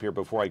wrap up here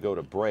before I go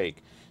to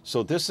break,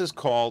 so this is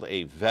called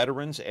a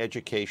Veterans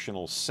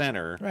Educational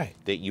Center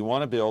that you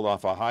want to build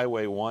off of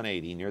Highway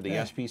 180 near the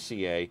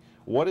SPCA.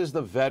 What is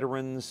the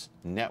Veterans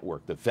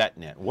Network, the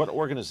VetNet? What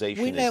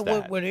organization is that? We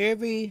network with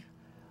every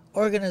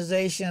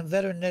organization,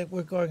 veteran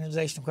network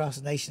organization across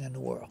the nation and the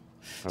world.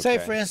 Say,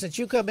 for instance,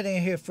 you coming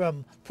in here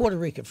from Puerto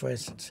Rico, for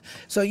instance.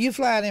 So you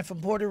flying in from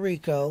Puerto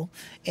Rico,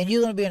 and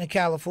you're going to be in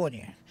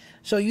California.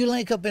 So you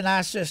link up in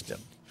our system.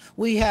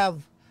 We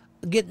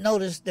get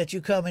notice that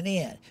you're coming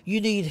in. You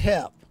need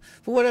help.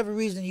 For whatever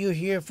reason you're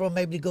here for,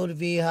 maybe to go to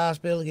VA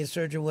hospital, get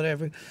surgery,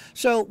 whatever.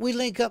 So we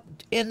link up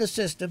in the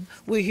system.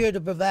 We're here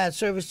to provide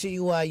service to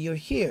you while you're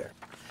here,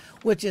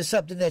 which is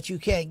something that you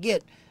can't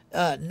get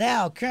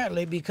now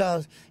currently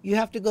because you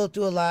have to go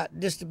through a lot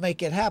just to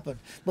make it happen.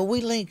 But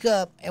we link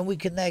up and we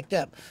connect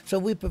up. So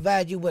we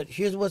provide you with,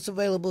 here's what's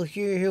available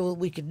here, here's what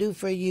we can do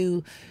for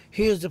you,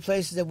 here's the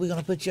places that we're going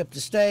to put you up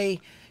to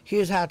stay,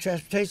 here's how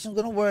transportation is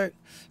going to work.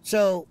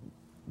 So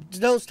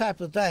those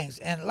types of things.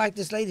 And like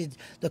this lady,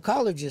 the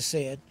caller just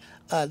said,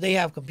 they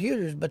have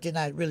computers, but they're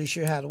not really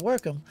sure how to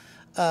work them.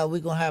 We're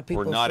going to have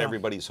people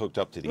everybody's hooked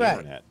up to the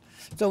internet.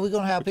 So we're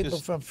going to have people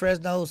from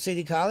Fresno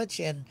City College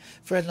and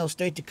Fresno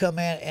State to come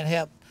in and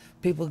help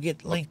people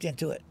get linked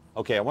into it.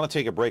 Okay, I want to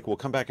take a break. We'll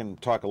come back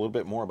and talk a little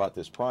bit more about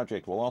this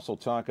project. We'll also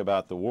talk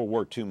about the World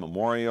War II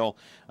Memorial,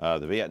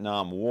 the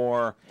Vietnam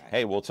War.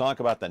 Hey, we'll talk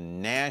about the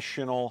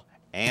national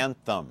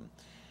anthem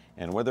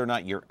and whether or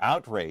not you're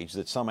outraged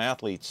that some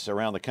athletes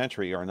around the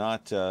country are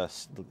not,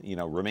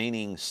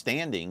 remaining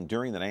standing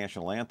during the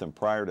national anthem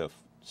prior to,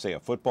 say, a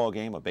football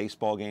game, a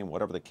baseball game,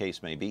 whatever the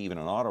case may be, even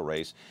an auto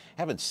race.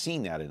 I haven't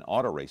seen that in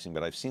auto racing,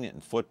 but I've seen it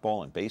in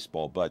football and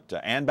baseball,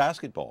 and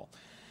basketball.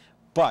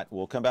 But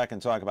we'll come back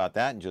and talk about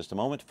that in just a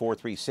moment.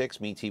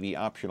 436-MeTV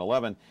option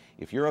 11.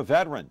 If you're a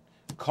veteran,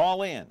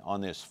 call in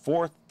on this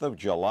 4th of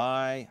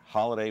July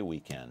holiday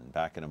weekend.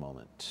 Back in a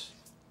moment.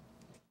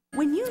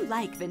 When you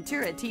like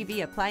Ventura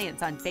TV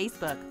Appliance on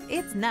Facebook,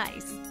 it's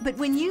nice. But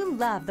when you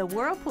love the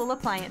Whirlpool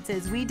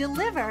appliances we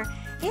deliver,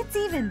 it's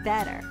even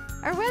better.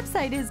 Our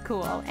website is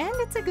cool, and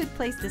it's a good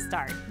place to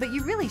start, but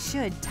you really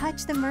should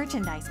touch the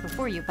merchandise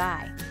before you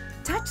buy.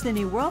 Touch the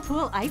new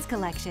Whirlpool Ice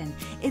Collection.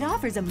 It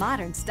offers a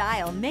modern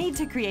style made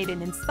to create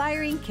an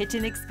inspiring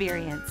kitchen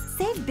experience.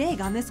 Save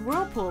big on this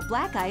Whirlpool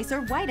Black Ice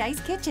or White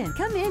Ice kitchen.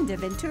 Come in to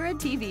Ventura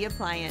TV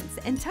Appliance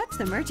and touch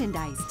the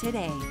merchandise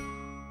today.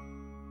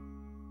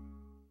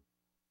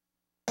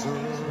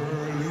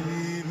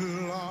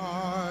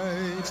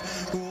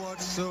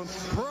 So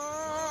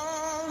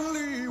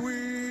proudly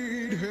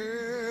we'd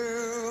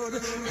hailed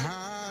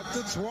at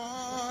the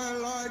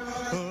twilight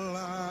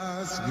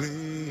last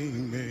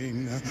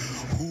gleaming,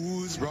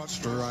 whose broad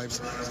stripes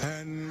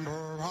and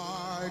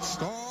bright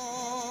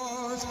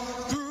stars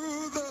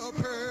through the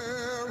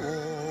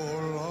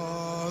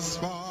perilous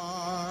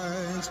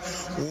fight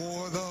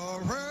o'er the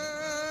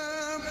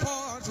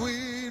ramparts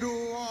we'd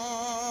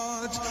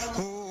watch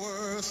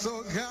were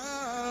so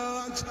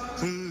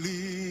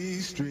gallantly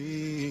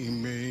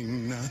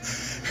streaming.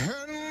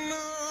 And the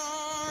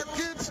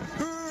rocket's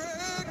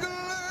red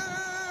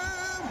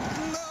glare,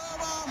 the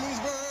bombs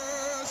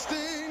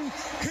bursting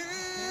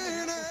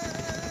in air,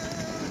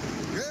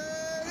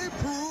 gave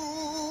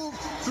proof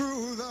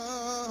through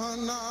the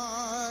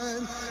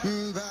night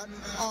that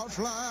our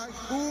flag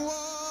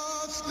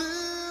was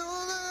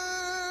still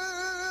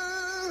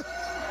there.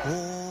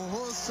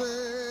 Oh,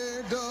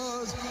 say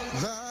does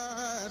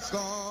that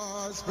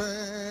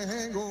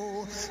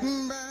star-spangled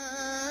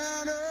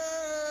banner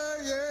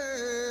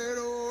yet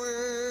wave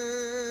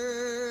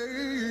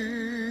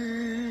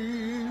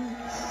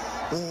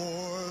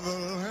o'er the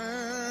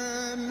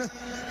land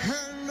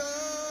and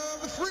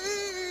of the free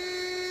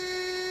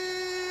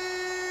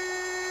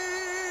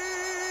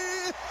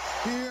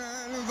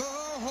and the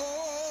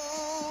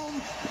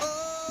home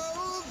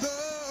of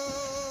the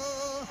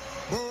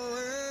brave.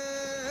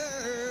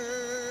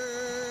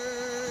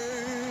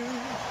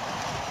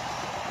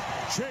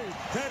 Chief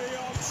Petty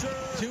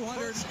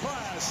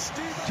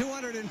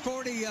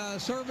 240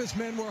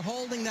 servicemen were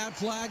holding that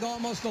flag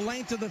almost the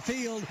length of the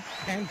field,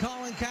 and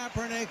Colin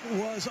Kaepernick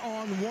was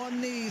on one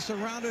knee,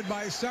 surrounded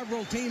by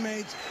several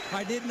teammates.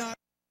 I did not.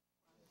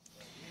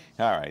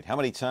 All right, how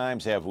many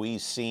times have we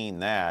seen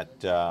that,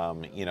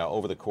 you know,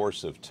 over the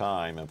course of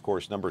time? Of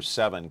course, number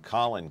 7,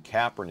 Colin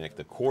Kaepernick,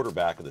 the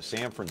quarterback of the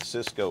San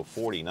Francisco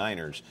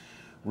 49ers,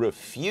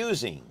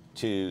 refusing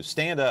to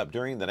stand up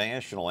during the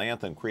national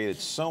anthem, created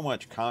so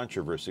much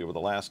controversy over the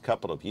last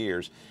couple of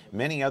years.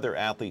 Many other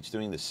athletes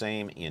doing the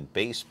same in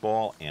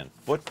baseball and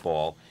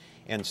football.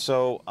 And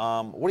so,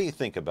 what do you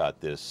think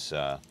about this?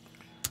 Well,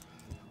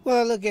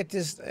 I look at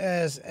this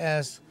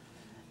as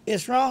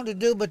it's wrong to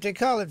do, but they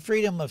call it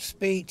freedom of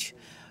speech.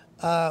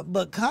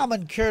 But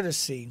common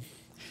courtesy,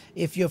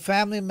 if your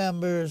family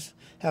members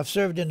have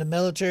served in the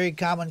military,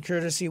 common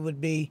courtesy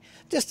would be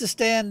just to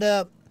stand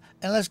up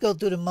and let's go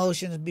through the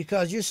motions,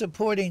 because you're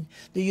supporting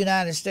the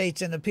United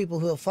States and the people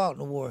who have fought in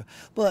the war.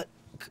 But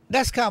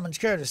that's common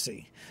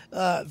courtesy.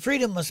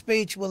 Freedom of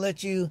speech will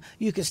let you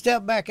can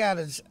step back out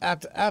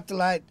the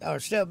light, or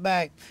step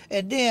back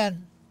and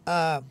then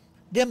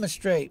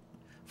demonstrate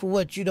for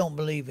what you don't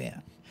believe in.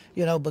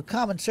 You know, but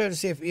common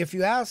courtesy, if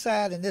you're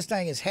outside and this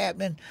thing is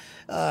happening,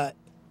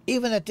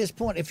 even at this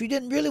point, if you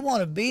didn't really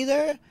want to be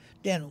there,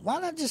 then why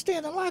not just stay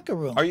in the locker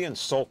room? Are you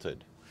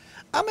insulted?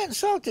 I'm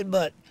insulted,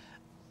 but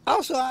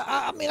also,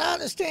 I mean, I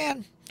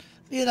understand,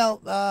 you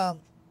know, I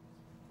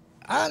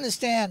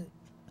understand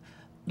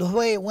the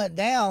way it went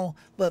down,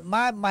 but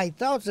my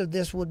thoughts of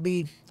this would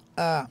be,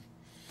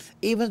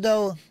 even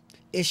though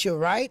it's your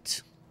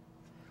right,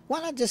 why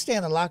not just stay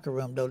in the locker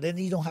room, though? Then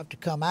you don't have to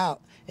come out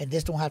and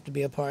just don't have to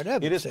be a part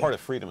of it. It is part of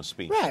freedom of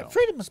speech, right? Though.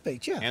 Freedom of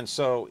speech, yeah. And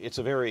so it's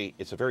a very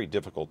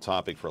difficult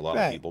topic for a lot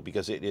of people,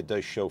 because it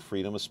does show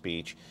freedom of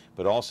speech,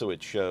 but also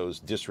it shows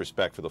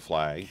disrespect for the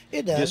flag.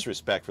 It does.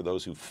 Disrespect for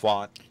those who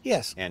fought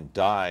and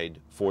died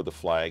for the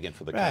flag and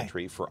for the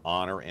country, for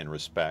honor and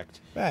respect,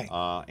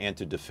 and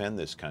to defend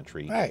this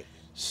country. Right.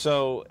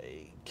 So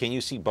can you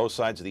see both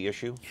sides of the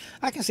issue?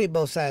 I can see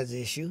both sides of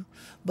the issue,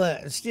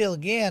 but still,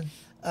 again,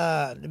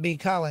 to be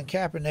Colin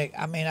Kaepernick,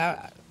 I mean,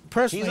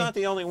 personally, he's not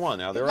the only one.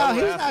 Now there are no,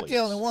 other he's athletes. not the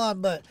only one.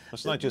 But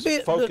let's not just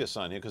focus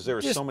on him, because there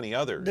are so many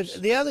others.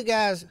 The other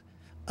guys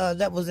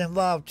that was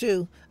involved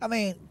too. I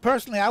mean,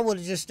 personally, I would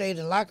have just stayed in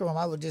the locker room.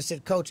 I would have just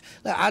said, "Coach,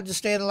 I'll just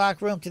stay in the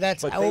locker room till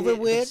that's over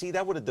with." But see,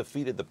 that would have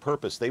defeated the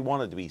purpose. They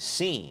wanted to be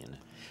seen.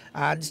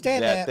 I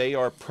understand that they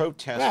are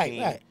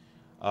protesting. Right.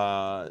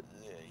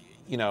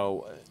 You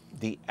know,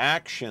 the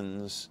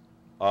actions.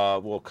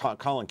 Well,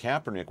 Colin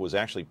Kaepernick was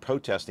actually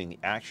protesting the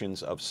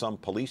actions of some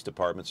police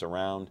departments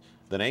around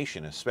the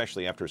nation,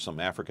 especially after some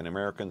African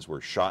Americans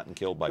were shot and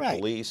killed by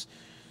police.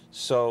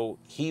 So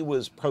he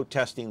was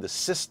protesting the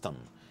system.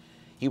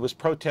 He was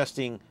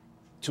protesting,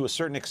 to a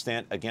certain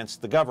extent,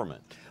 against the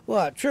government.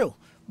 Well, true.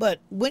 But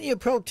when you're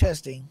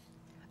protesting,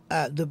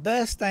 the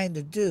best thing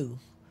to do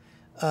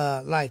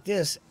like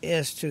this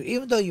is to,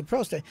 even though you're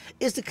protesting,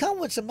 is to come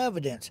with some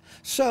evidence.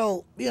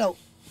 So, you know,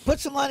 put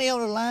some money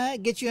on the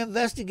line, get your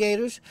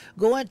investigators,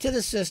 go into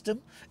the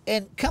system,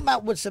 and come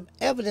out with some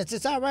evidence.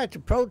 It's all right to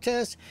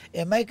protest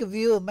and make a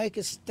view and make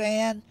a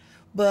stand,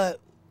 but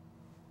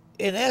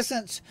in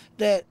essence,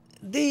 that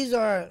these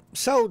are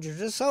soldiers.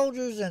 The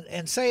soldiers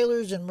and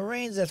sailors and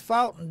Marines that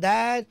fought and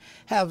died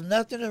have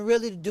nothing to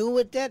really do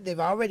with that. They've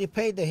already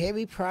paid the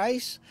heavy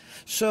price.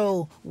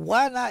 So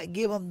why not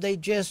give them their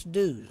just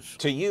dues?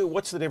 To you,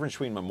 what's the difference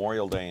between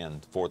Memorial Day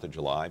and 4th of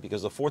July?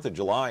 Because the 4th of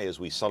July is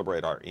we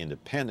celebrate our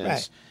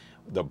independence.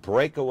 The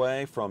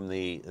breakaway from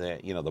the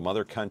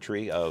mother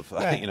country of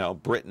you know,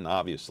 Britain,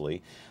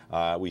 obviously.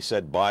 We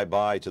said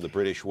bye-bye to the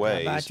British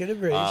ways. Bye-bye to the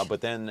British. But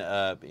then,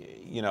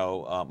 you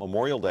know,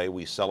 Memorial Day,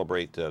 we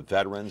celebrate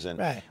veterans.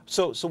 And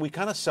so we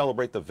kind of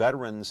celebrate the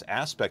veterans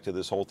aspect of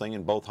this whole thing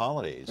in both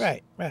holidays.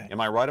 Right.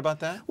 Am I right about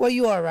that? Well,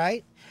 you are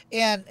right.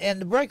 And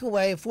the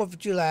breakaway, 4th of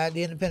July,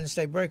 the Independence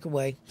Day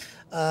breakaway,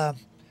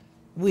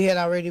 we had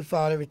already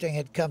fought. Everything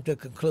had come to a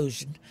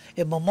conclusion.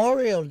 In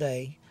Memorial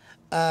Day,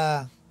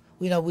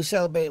 you know, we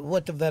celebrate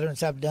what the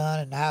veterans have done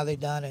and how they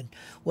done and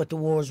what the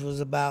wars was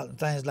about and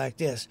things like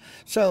this.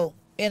 So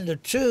in the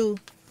two,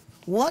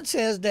 one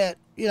says that,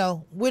 you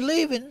know, we're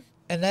leaving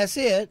and that's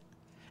it,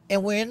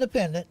 and we're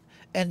independent.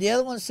 And the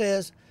other one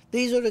says,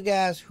 these are the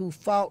guys who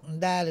fought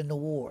and died in the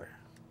war.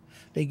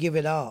 They give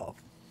it all.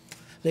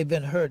 They've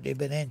been hurt, they've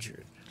been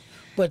injured.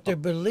 But their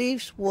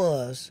beliefs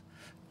was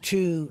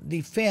to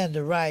defend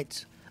the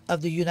rights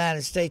of the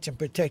United States and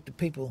protect the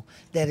people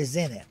that is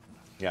in it.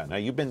 Yeah, now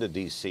you've been to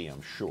D.C.,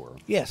 I'm sure.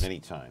 Yes.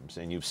 Many times,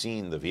 and you've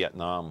seen the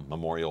Vietnam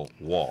Memorial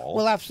Wall.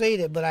 Well, I've seen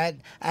it, but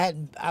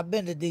I've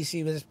been to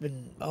D.C., but it's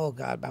been, oh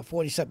God, about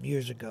 40-something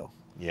years ago.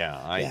 Yeah,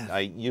 I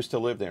used to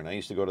live there, and I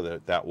used to go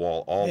to that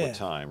wall all the Yeah.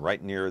 time,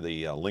 right near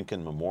the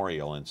Lincoln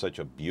Memorial, and such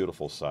a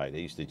beautiful sight. I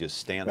used to just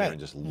stand there Right. and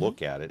just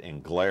look at it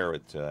and glare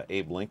at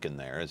Abe Lincoln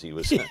there as he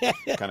was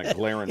kind of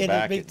glaring In the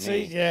back big at me.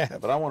 seat, yeah.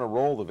 But I want to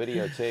roll the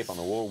videotape on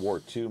the World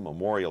War II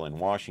Memorial in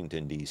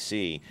Washington,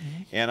 D.C.,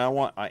 and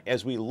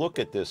as we look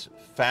at this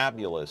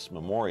fabulous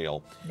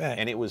memorial, Right.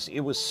 and it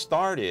was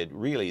started,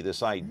 really,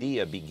 this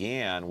idea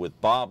began with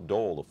Bob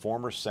Dole, the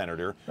former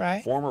senator,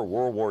 Right. former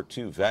World War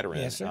II veteran,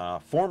 Yes, sir.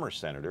 former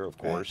senator, of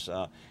course,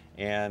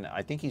 and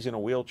I think he's in a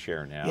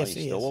wheelchair now. Yes,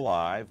 He's he still is.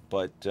 alive,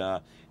 but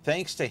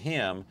thanks to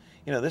him,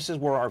 this is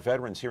where our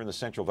veterans here in the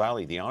Central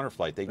Valley, the Honor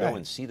Flight, they go Right.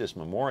 and see this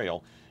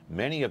memorial.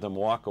 Many of them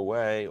walk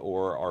away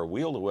or are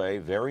wheeled away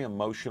very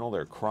emotional.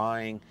 They're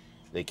crying.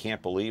 They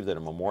can't believe that a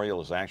memorial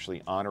is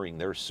actually honoring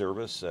their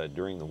service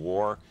during the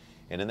war.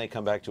 And then they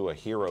come back to a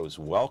hero's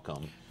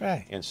welcome.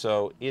 Right. And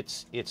so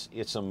it's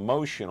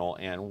emotional,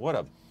 and what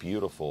a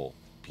beautiful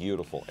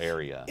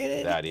area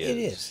that is. It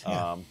is.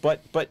 Yeah.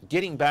 But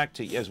getting back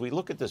to, as we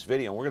look at this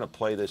video, and we're going to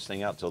play this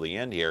thing out till the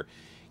end here,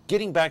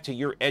 getting back to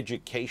your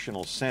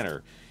educational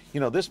center,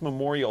 this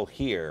memorial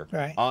here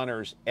Right.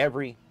 honors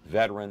every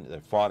veteran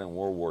that fought in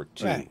World War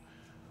II. Right.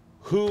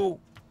 Who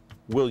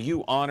will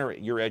you honor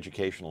at your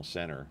educational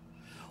center?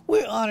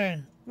 We're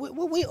honoring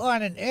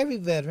every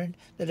veteran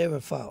that ever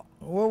fought.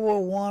 World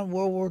War I,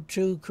 World War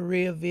II,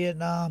 Korea,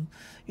 Vietnam,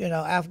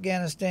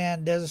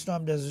 Afghanistan, Desert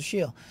Storm, Desert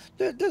Shield.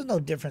 There's no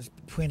difference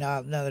between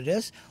none of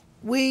this.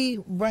 We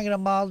bringing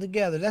them all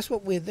together. That's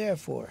what we're there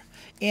for.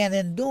 And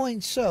in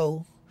doing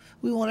so,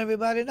 we want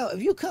everybody to know.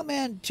 If you come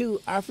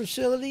into our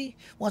facility,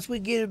 once we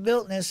get it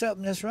built and there's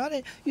something that's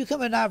running, you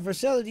come in our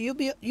facility,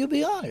 you'll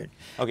be honored.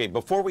 Okay,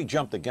 before we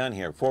jump the gun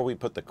here, before we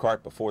put the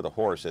cart before the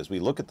horse, as we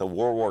look at the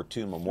World War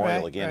II Memorial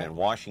Right, again right. in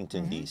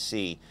Washington,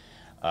 D.C.,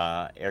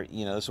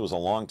 this was a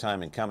long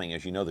time in coming.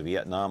 As you know, the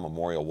Vietnam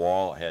Memorial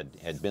Wall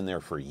had been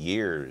there for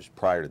years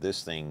prior to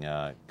this thing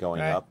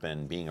going Right. up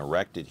and being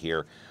erected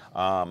here.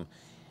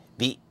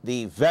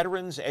 The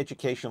Veterans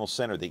Educational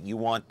Center that you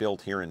want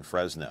built here in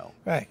Fresno,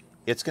 Right.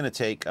 it's going to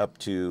take up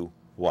to,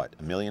 what,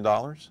 $1 million?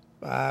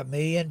 $1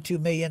 million, $2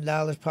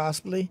 million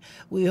possibly.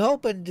 We're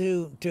hoping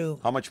to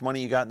How much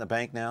money you got in the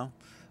bank now?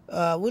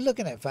 we're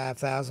looking at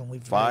 5,000.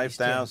 We've raised,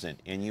 5,000,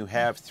 and you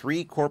have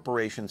 3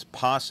 corporations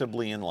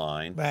possibly in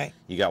line. Right.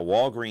 You got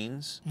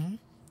Walgreens,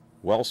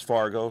 Wells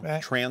Fargo,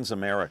 Right.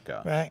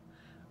 Transamerica. Right.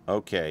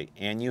 Okay,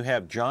 and you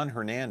have John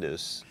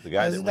Hernandez, the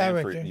guy As that the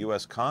ran for director.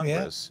 U.S.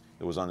 Congress,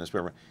 that was on this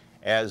program,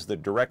 as the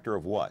director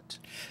of what?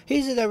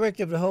 He's the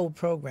director of the whole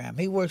program.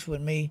 He works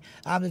with me.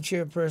 I'm the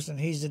chairperson.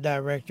 He's the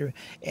director.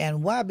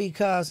 And why?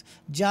 Because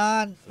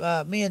John,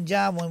 me and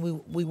John,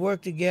 when we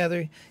work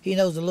together, he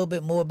knows a little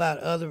bit more about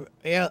other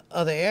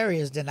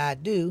areas than I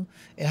do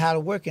and how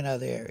to work in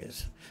other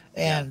areas.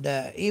 And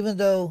even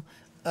though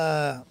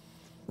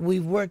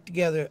we've worked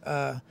together,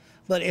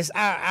 but it's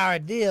our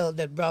deal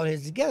that brought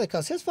his together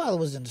because his father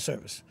was in the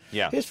service.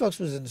 Yeah. His folks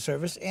was in the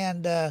service,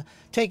 and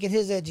taking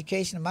his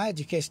education and my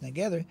education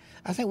together,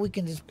 I think we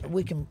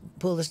can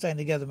pull this thing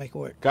together and make it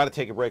work. Got to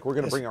take a break. We're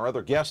going to Yes. bring our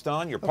other guest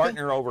on, your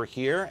partner over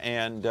here,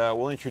 and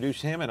we'll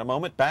introduce him in a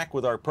moment. Back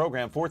with our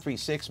program,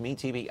 436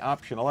 MeTV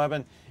Option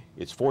 11.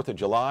 It's 4th of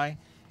July,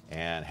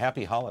 and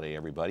happy holiday,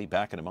 everybody.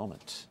 Back in a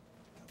moment.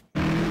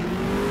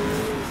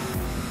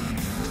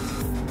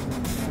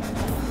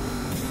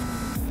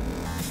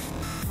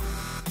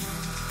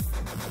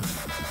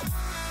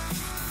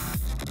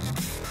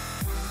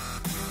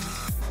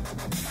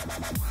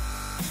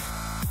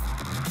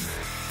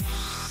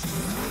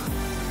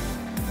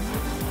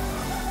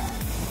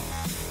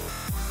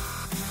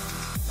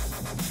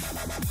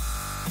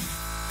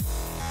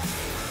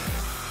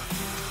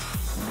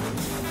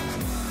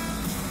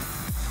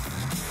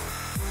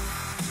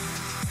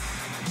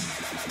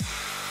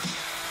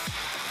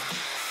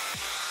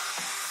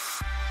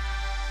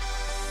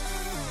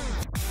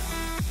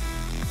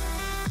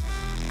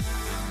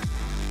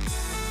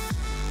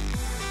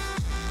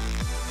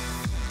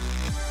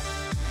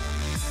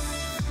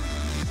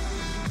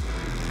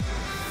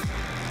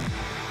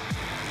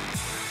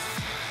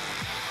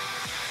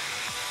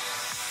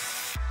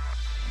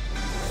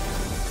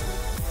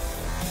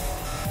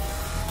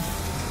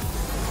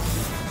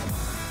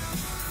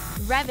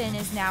 Revan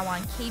is now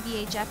on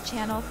KVHF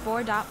channel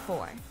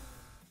 4.4.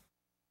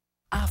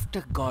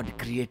 After God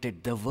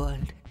created the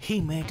world, He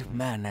made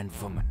man and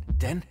woman.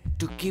 Then,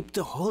 to keep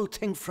the whole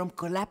thing from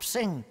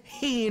collapsing,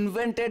 He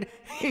invented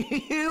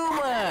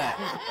humor.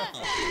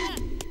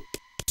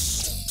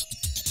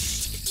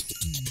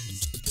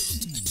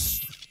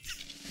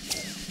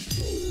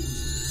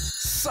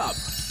 Sub,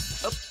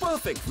 a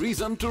perfect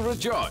reason to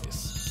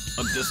rejoice.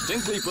 A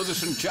distinctly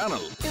positioned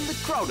channel in the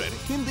crowded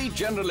Hindi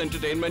general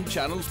entertainment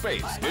channel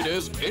space. It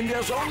is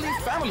India's only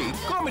family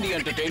comedy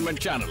entertainment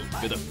channel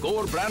with a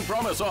core brand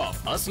promise of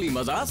असली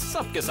मजा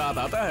सबके साथ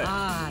आता है.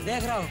 हाँ,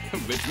 देख रहा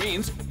हूँ. Which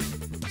means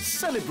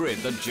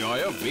celebrate the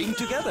joy of being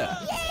together.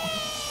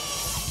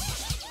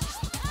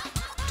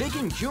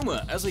 Taking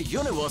humor as a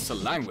universal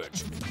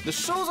language, the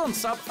shows on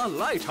Sub are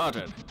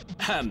light-hearted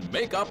and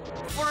make up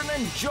for an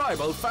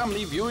enjoyable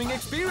family viewing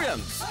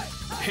experience.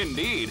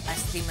 Indeed,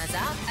 असली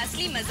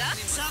मजा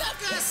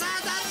सबका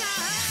साथ आता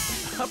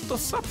है। अब तो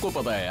सबको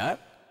पता है यार।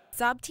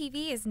 Sub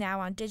TV is now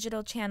on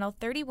digital channel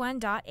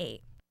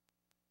 31.8.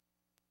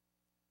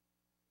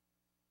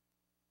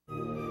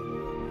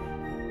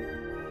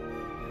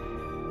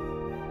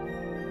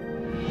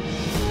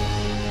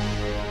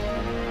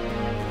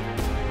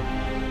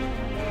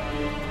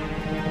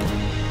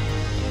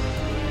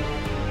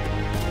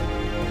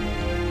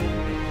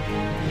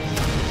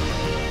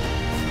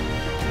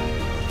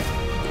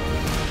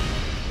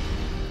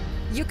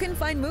 You can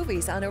find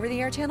movies on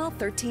over-the-air channel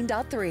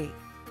 13.3.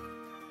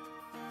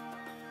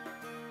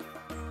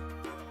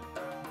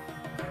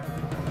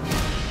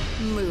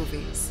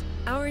 Movies.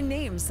 Our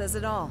name says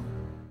it all.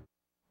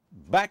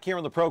 Back here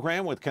on the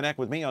program with Connect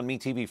with Me on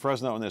MeTV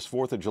Fresno on this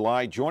 4th of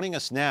July. Joining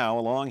us now,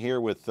 along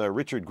here with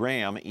Richard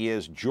Graham,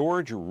 is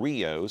George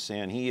Rios,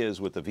 and he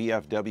is with the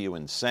VFW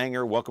in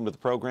Sanger. Welcome to the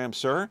program,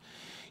 sir.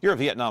 You're a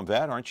Vietnam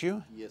vet, aren't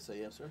you? Yes, I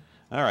am, sir.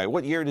 All right.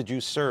 What year did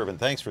you serve? And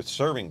thanks for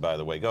serving, by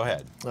the way. Go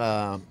ahead.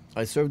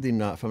 I served in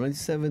from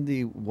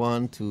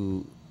 1971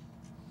 to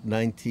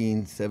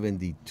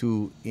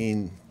 1972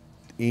 in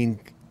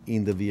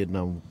the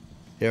Vietnam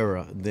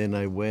era. Then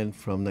I went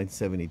from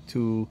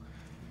 1972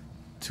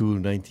 to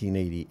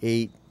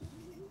 1988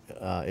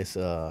 as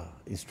an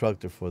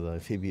instructor for the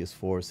amphibious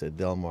force at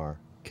Del Mar,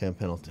 Camp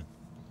Pendleton.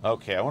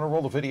 Okay, I want to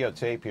roll the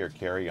videotape here,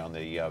 Kerry, on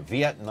the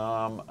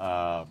Vietnam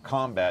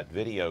combat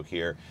video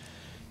here,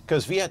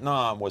 because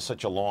Vietnam was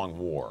such a long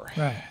war.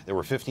 Right. There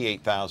were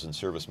 58,000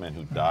 servicemen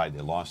who died.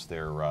 They lost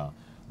their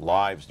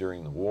lives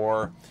during the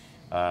war.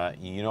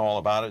 You know all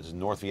about it. It's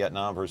North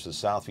Vietnam versus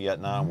South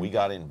Vietnam. We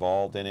got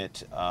involved in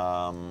it.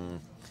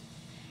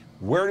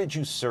 Where did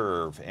you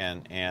serve,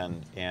 and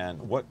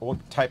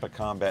what type of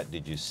combat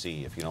did you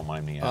see, if you don't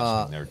mind me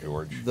asking there,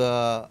 George?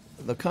 The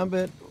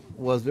combat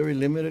was very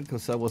limited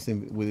because I was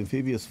with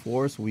amphibious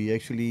force. We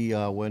actually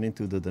went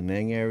into the Da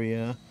Nang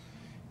area,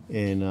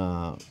 and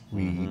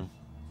we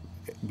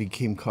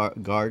became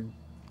guard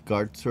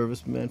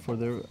servicemen for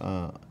their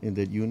in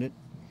that unit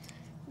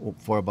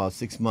for about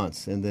 6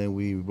 months, and then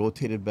we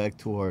rotated back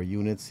to our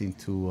units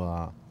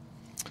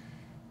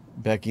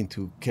back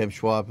into Camp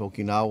Schwab,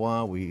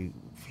 Okinawa. We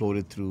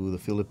floated through the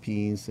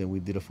Philippines, and we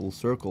did a full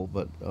circle.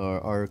 But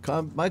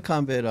my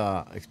combat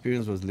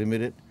experience was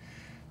limited,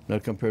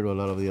 not compared to a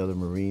lot of the other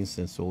Marines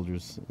and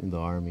soldiers in the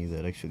Army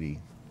that actually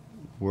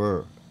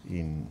were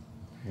in.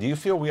 Do you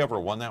feel we ever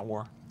won that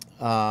war?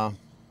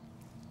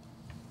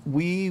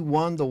 We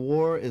won the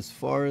war as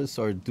far as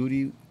our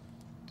duty,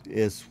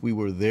 as we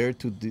were there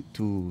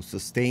to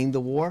sustain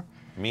the war.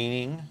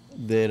 Meaning?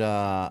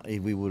 That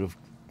if we would have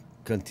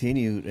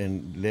continued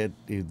and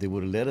if they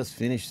would have let us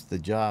finish the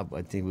job,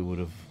 I think we would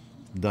have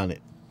done it.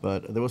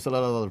 But there was a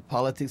lot of other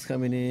politics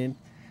coming in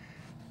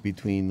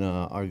between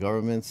our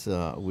governments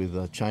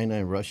with China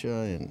and Russia,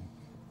 and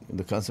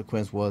the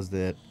consequence was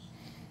that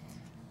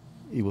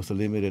it was a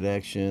limited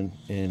action,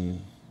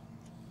 and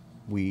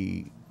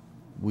we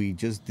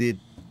just did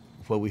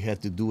what we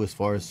had to do as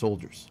far as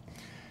soldiers.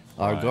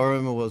 Our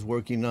government was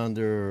working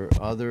under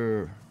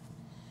other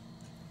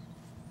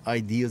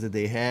ideas that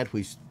they had,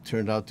 which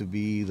turned out to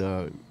be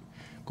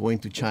going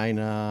to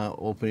China,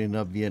 opening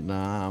up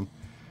Vietnam,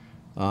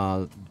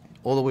 all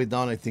the way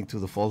down, I think, to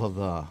the fall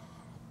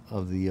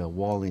of the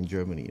wall in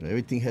Germany.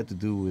 Everything had to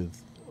do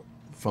with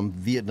from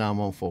Vietnam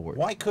on forward.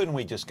 Why couldn't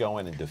we just go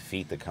in and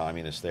defeat the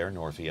communists there,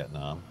 North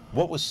Vietnam?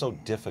 What was so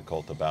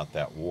difficult about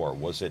that war?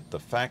 Was it the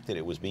fact that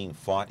it was being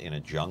fought in a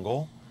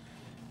jungle?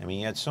 I mean,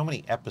 you had so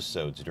many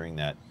episodes during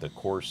the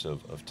course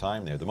of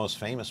time there. The most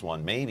famous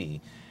one,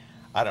 maybe,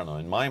 I don't know,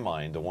 in my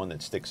mind, the one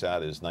that sticks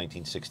out is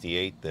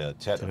 1968, the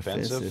Tet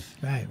Offensive.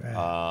 Right.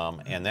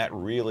 And that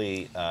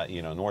really,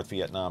 North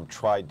Vietnam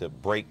tried to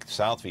break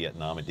South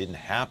Vietnam. It didn't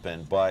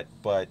happen, but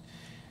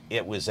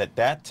it was at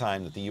that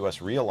time that the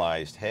U.S.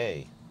 realized,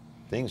 hey,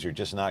 things are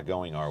just not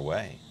going our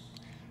way.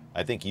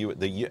 I think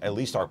at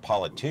least our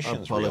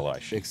politicians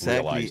realized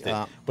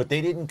it, but they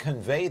didn't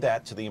convey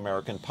that to the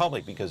American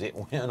public because it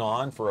went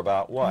on for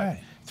about, what,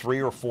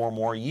 3 or 4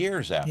 more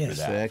years after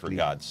that, for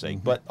God's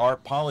sake. But our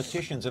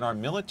politicians and our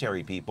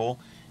military people,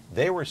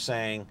 they were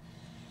saying,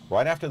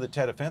 right after the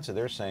Tet Offensive,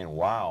 they're saying,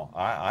 wow,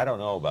 I don't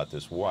know about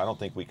this war. I don't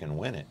think we can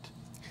win it.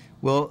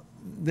 Well,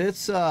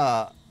 that's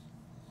a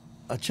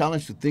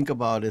challenge to think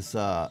about, is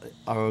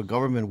our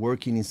government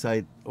working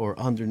inside or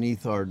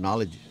underneath our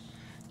knowledge.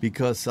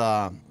 Because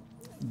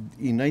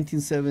in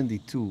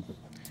 1972,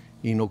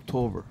 in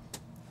October,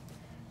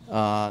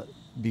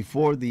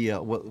 before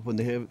when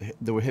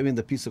they were having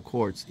the peace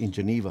accords in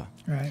Geneva,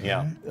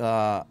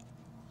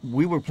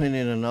 we were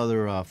planning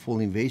another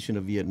full invasion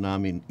of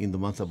Vietnam in the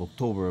month of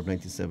October of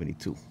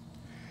 1972.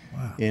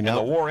 Wow. And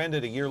the war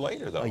ended a year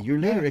later, though. A year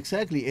later,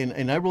 exactly.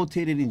 And I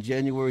rotated in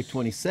January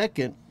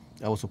 22nd.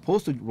 I was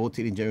supposed to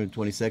rotate in January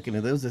 22nd,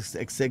 and that was the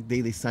exact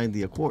day they signed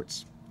the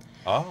accords.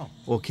 Oh.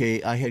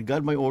 Okay, I had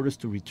got my orders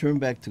to return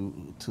back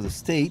to the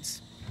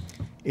States,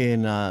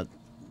 and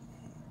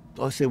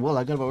I said, well,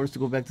 I got my orders to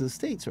go back to the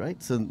States,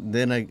 right? So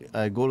then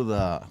I go to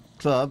the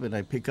club and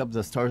I pick up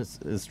the Stars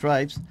and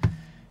Stripes,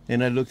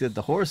 and I looked at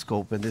the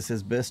horoscope, and it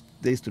says best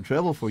days to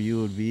travel for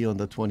you would be on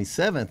the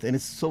 27th. And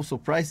it's so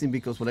surprising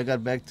because when I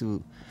got back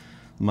to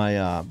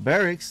my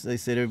barracks, they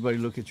said, everybody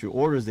look at your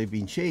orders, they've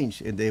been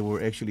changed. And they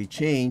were actually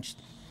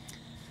changed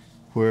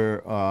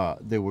where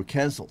they were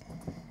canceled.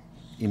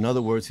 In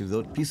other words, if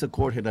the peace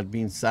accord had not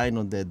been signed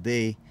on that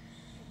day,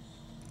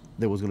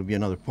 there was going to be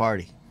another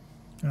party.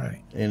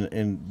 Right.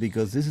 And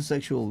because this is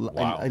actual,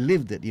 Wow. I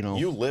lived it, you know.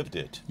 You lived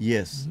it.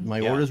 Yes, my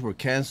Yeah. orders were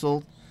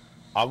canceled.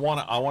 I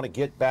want to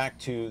get back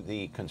to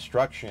the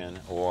construction,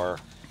 or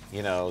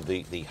you know,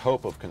 the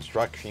hope of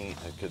construction,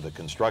 the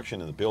construction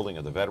and the building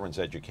of the Veterans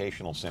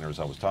Educational Centers.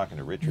 I was talking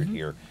to Richard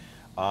here.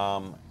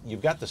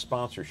 You've got the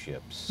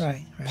sponsorships,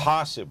 Right, right.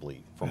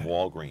 possibly from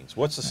Walgreens.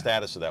 What's the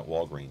status of that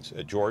Walgreens,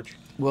 George?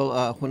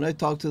 Well, when I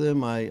talked to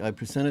them, I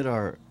presented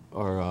our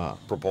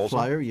proposal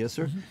flyer, yes,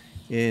 sir,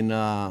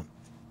 and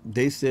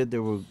they said they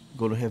were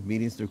going to have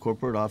meetings in their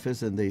corporate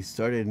office, and they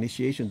started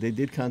initiation. They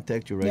did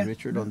contact you, right, Yeah.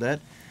 Richard, on that?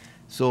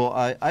 So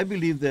I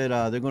believe that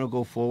they're going to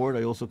go forward.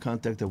 I also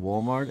contacted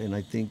Walmart, and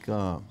I think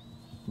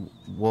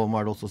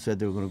Walmart also said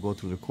they were going to go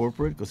through the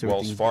corporate.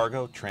 Wells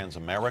Fargo,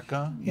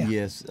 Transamerica.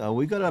 Yes,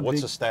 we got a What's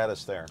big, the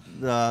status there?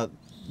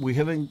 we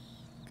haven't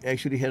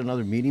actually had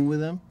another meeting with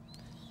them,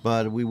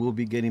 but we will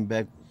be getting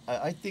back.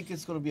 I think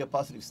it's going to be a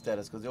positive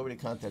status because they already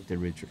contacted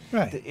Richard.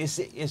 Right.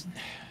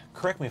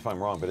 Correct me if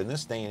I'm wrong, but in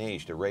this day and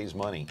age, to raise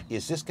money,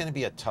 is this going to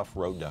be a tough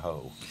road to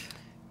hoe?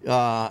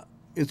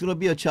 It's going to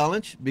be a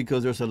challenge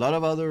because there's a lot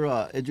of other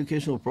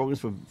educational programs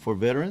for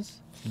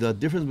veterans. The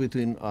difference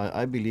between,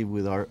 I believe,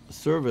 with our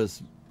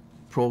service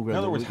program. In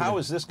other words, how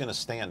is this going to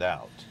stand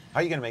out? How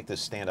are you going to make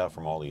this stand out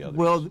from all the others?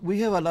 Well, we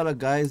have a lot of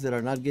guys that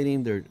are not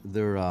getting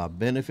their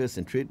benefits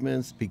and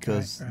treatments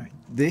because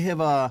they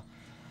have a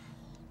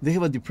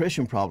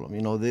depression problem.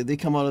 You know, they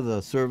come out of the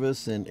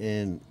service,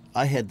 and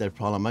I had that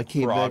problem. I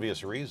came for back,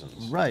 obvious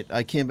reasons. Right.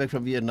 I came back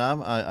from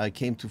Vietnam. I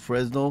came to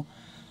Fresno.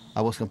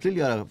 I was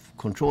completely out of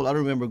control. I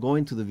don't remember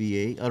going to the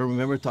VA. I don't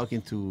remember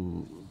talking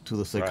to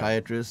the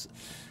psychiatrist.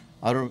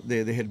 I don't.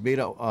 They had made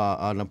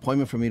an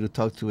appointment for me to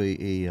talk to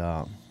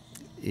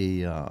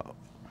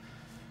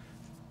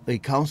a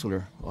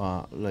counselor,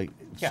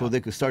 so they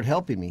could start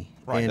helping me.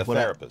 Right, and a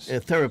therapist. A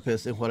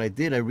therapist. And what I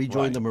did, I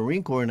rejoined the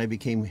Marine Corps, and I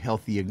became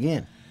healthy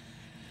again.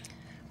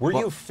 Were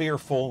you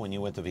fearful when you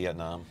went to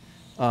Vietnam?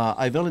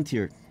 I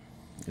volunteered.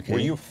 Okay. Were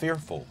you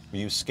fearful? Were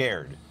you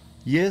scared?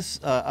 Yes,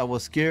 I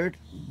was scared,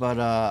 but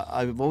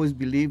I've always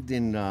believed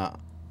in the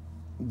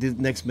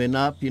next man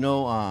up. You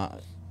know,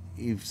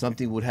 if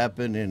something would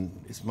happen and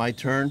it's my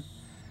turn,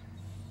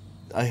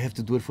 I have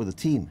to do it for the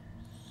team.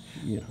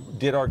 You know.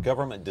 Did our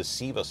government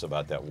deceive us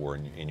about that war,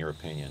 in your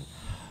opinion?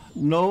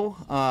 No,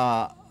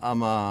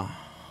 I'm an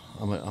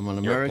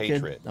American. You're a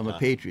patriot, I'm a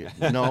patriot.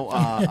 No,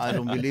 I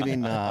don't believe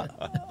in.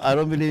 I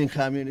don't believe in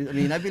communism. I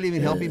mean, I believe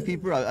in helping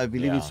people. I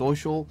believe in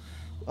social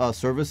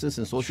services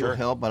and social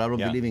help, but I don't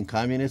believe in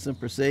communism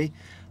per se.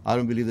 I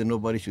don't believe that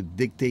nobody should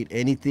dictate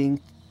anything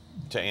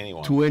to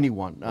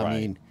anyone. I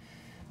mean,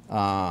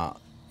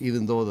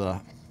 even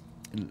though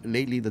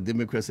lately the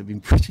Democrats have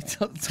been preaching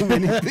so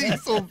many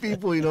things on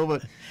people, you know,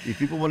 but if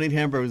people want to eat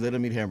hamburgers, let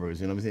them eat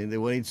hamburgers. You know what I'm saying? They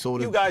want to eat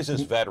soda. You guys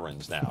as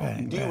veterans now,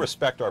 do you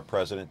respect our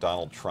president,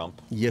 Donald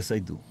Trump? Yes, I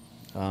do.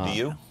 Do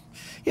you?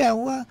 Yeah,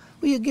 well,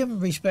 you give him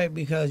respect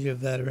because you're a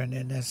veteran,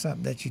 and that's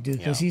something that you do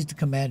because he's the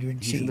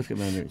commander-in-chief. He's the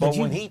commander-in-chief. But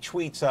when he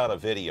tweets out a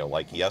video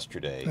like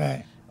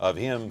yesterday of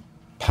him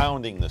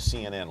pounding the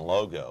CNN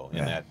logo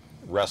in that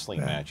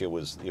wrestling match, it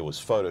was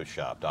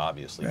photoshopped,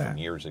 obviously, from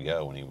years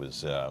ago when he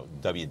was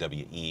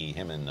WWE,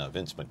 him and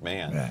Vince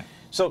McMahon.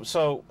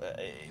 So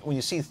when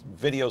you see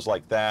videos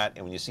like that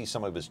and when you see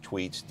some of his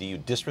tweets, do you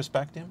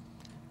disrespect him?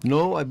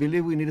 No, I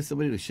believe we needed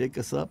somebody to shake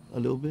us up a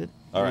little bit.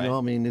 All right. You know,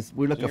 I mean,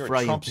 we're like You're a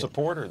frying Trump pan.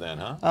 supporter then,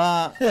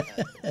 huh?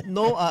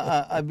 No,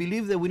 I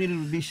believe that we needed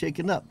to be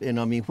shaken up. And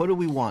I mean, what do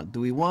we want? Do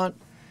we want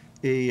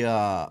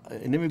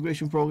an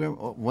immigration program?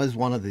 Or was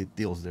one of the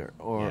deals there,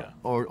 or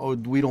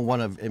we don't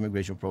want an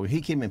immigration program?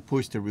 He came and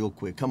pushed it real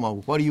quick. Come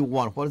on, what do you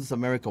want? What does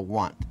America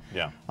want?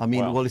 Yeah. I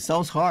mean, well, it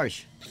sounds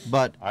harsh,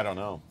 but I don't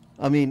know.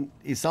 I mean,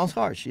 it sounds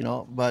harsh, you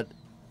know, but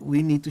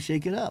we need to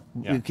shake it up.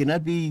 Yeah. It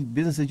cannot be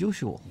business as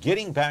usual.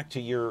 Getting back to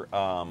your,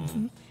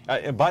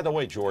 and by the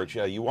way, George,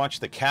 you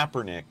watched the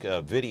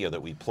Kaepernick video that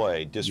we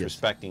played,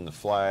 disrespecting the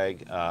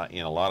flag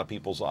in a lot of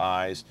people's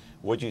eyes.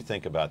 What do you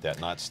think about that,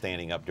 not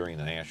standing up during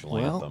the national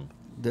anthem?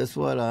 That's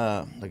what,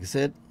 like I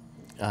said,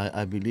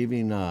 I believe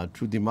in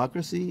true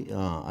democracy.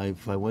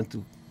 If I went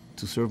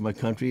to serve my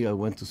country, I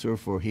went to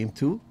serve for him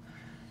too.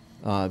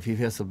 If he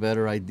has a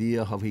better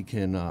idea how he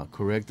can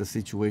correct the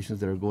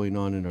situations that are going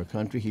on in our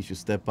country, he should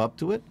step up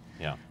to it.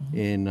 Yeah.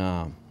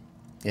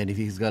 And if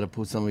he's got to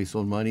put some of his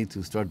own money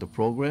to start the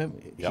program,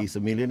 he's a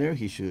millionaire.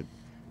 He should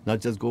not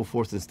just go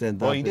forth and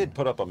stand up. Well, he did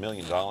put up $1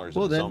 million of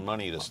his own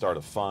money to start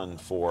a fund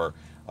for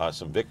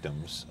some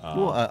victims.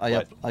 Well,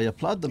 I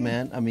applaud the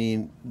man. I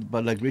mean,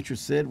 but like Richard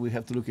said, we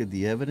have to look at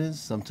the evidence.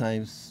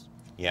 Sometimes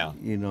Yeah.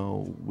 You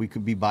know, we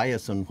could be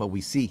biased on what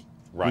we see.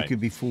 Right. We could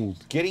be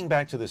fooled. Getting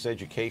back to this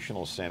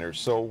educational center,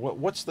 so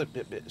what's the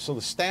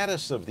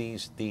status of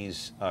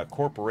these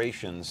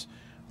corporations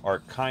are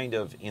kind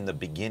of in the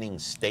beginning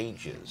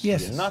stages.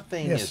 Yes.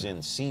 Nothing Yes. is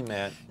in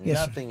cement. Yes,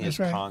 sir. Nothing That's is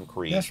right.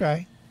 concrete. That's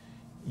right.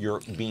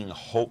 You're being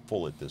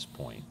hopeful at this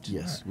point.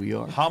 Yes, we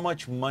are. How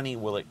much money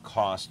will it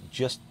cost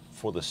just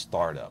for the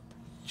startup?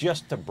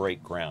 Just to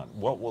break ground,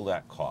 what will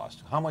that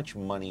cost? How much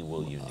money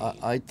will you need?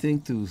 I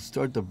think to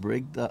start the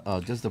breakdown,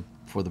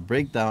 for the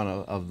breakdown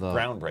of the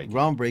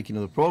groundbreaking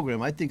of the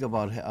program, I think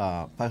about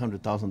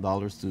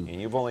 $500,000 to.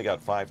 And you've only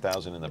got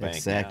 $5,000 in the bank now.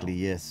 Exactly.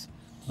 Yes.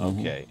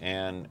 Okay,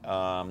 and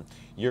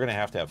you're going to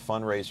have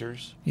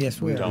fundraisers, yes,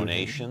 we are.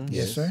 donations,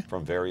 yes, sir.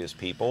 from various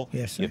people.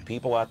 Yes, sir. If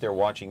people out there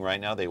watching right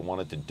now, they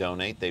wanted to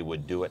donate, they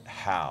would do it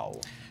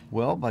how?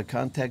 Well, by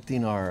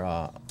contacting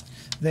our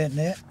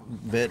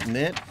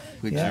VetNet,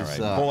 which All is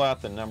right. Pull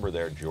out the number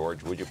there,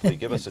 George. Would you please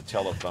give us a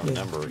telephone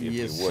number if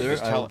yes, you would? sir.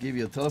 Just I'll give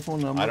you a telephone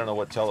number. I don't know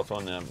what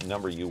telephone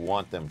number you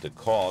want them to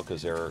call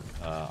because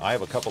I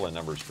have a couple of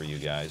numbers for you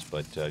guys,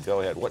 but go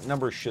ahead. What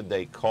number should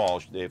they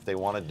call if they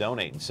want to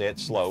donate? And say it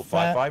slow.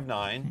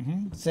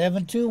 559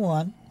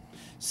 721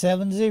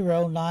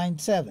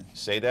 7097.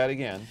 Say that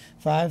again.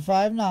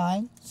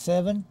 559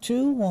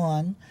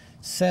 721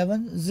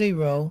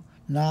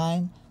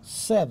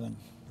 7097.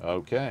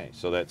 Okay,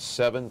 so that's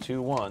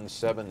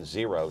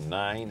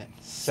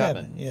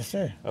 721-7097. Yes,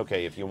 sir.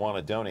 Okay, if you want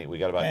to donate, we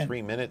got about And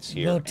 3 minutes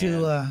here. Go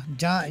to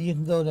John. You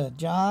can go to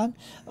John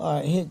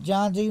or hit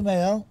John's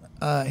email.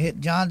 And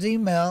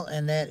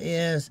that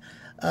is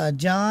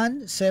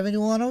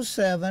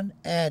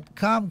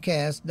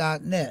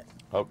john7107@comcast.net.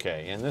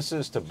 Okay, and this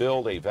is to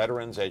build a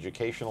Veterans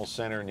Educational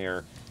Center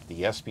near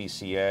the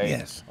SPCA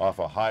Yes. off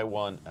of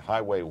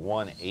Highway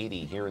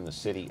 180 here in the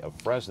city of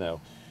Fresno.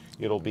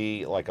 It'll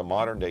be like a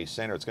modern-day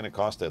center. It's going to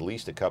cost at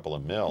least a couple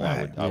of mil,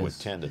 Right. I would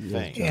tend to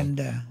think. And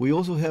we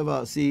also have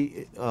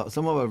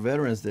some of our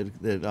veterans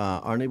that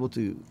aren't able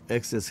to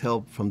access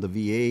help from the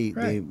VA.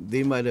 Right.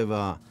 They might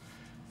have,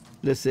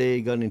 let's say,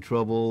 gotten in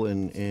trouble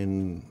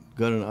and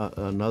gotten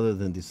another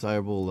than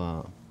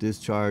desirable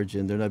discharge,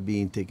 and they're not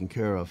being taken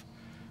care of.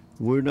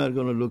 We're not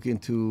going to look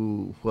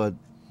into what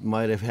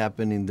might have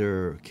happened in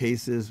their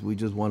cases. We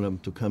just want them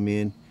to come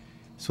in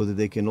so that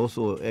they can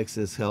also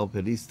access help,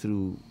 at least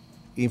through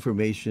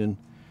information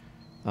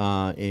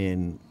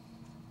and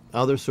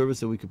other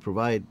services that we could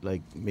provide,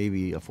 like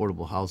maybe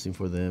affordable housing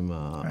for them,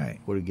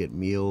 where to get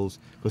meals.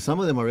 But some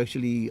of them are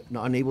actually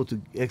unable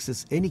to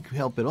access any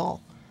help at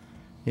all,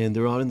 and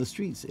they're out in the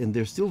streets, and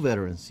they're still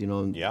veterans. You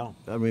know. Yeah.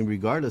 I mean,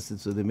 regardless,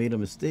 so they made a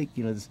mistake.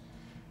 You know.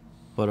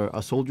 But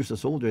a soldier's a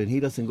soldier, and he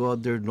doesn't go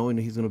out there knowing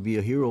that he's going to be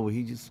a hero.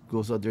 He just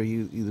goes out there,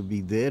 he'll either be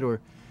dead or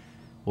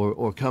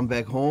come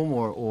back home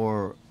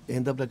or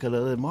end up like a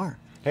little Mar.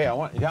 Hey,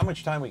 how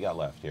much time we got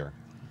left here?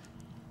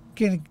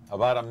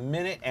 About a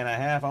minute and a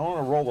half. I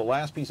want to roll the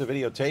last piece of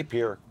videotape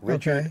here,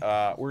 Richard.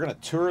 Okay. We're going to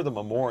tour the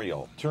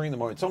memorial. Touring the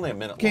memorial. It's only a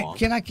minute long.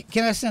 Can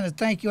I send a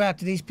thank you out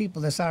to these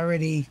people that's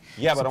already?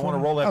 Yeah, but I want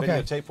to roll that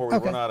Okay. videotape before we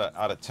run out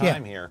of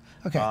time here.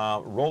 Okay.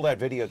 Roll that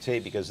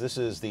videotape because this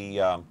is the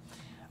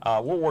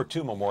World War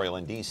II Memorial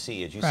in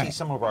D.C. As you see Right.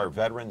 some of our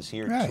veterans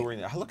here Right.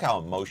 touring, look how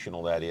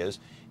emotional that is.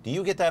 Do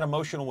you get that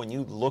emotional when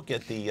you look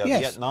at the Yes.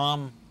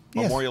 Vietnam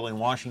Yes. Memorial in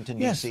Washington,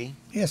 Yes. D.C.?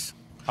 Yes.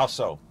 How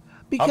so?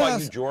 How about you,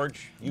 Because-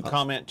 George? You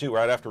comment too,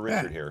 right after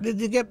Richard here.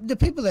 The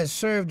people that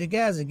served, the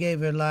guys that gave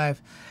their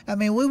life. I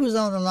mean, we was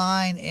on the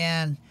line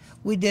and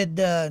we did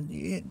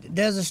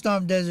Desert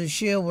Storm, Desert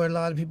Shield, where a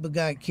lot of people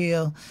got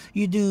killed.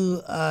 You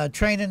do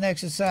training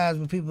exercise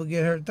where people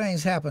get hurt.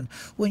 Things happen.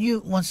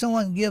 When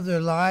someone give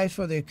their lives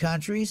for their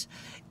countries,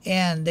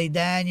 and they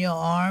die in your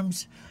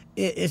arms,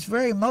 it's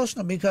very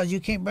emotional because you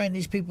can't bring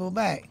these people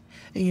back.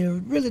 And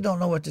you really don't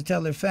know what to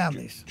tell their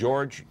families.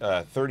 George,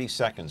 30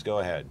 seconds. Go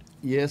ahead.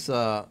 Yes,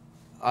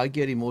 I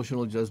get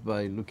emotional just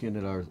by looking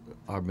at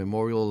our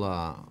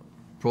memorial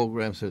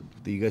programs that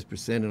you guys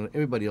present and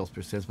everybody else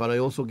presents. But I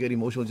also get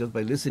emotional just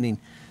by listening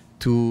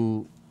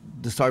to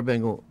the Star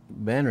Spangled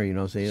Banner. You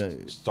know,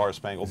 saying Star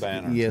Spangled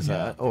Banner. Yes,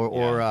 Yeah.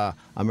 or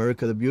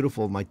America the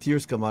Beautiful. My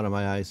tears come out of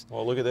my eyes.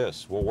 Well, look at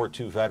this. World War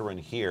II veteran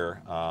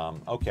here.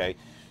 Okay.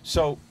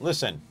 So,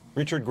 listen,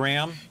 Richard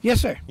Graham.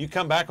 Yes, sir. You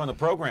come back on the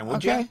program, would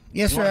Okay. you?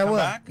 Yes, You sir, wanna I come will.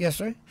 back? Yes,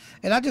 sir.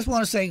 And I just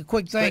want to say a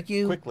quick thank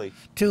you quickly.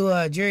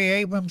 to Jerry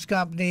Abrams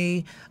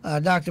Company,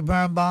 Dr.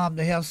 Birnbaum,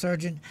 the health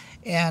surgeon,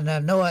 and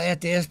Noah at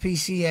the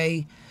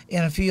SPCA,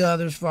 and a few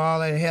others for all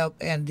that help,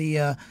 and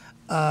the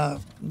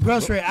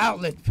grocery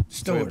outlet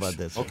stores about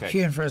that, sir. Okay.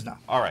 here in Fresno.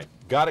 All right.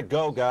 Got to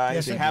go, guys.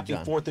 Yes, sir. Happy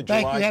John. 4th of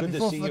Thank July. you. Happy Good to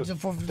 4th see of you.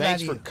 July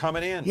Thanks to for you.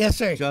 coming in. Yes,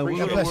 sir. John, we're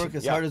Appreciate going it. to work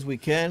as Yeah. hard as we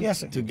can Yes,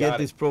 sir. to You get got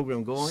this it.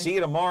 program going. See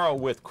you tomorrow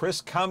with Chris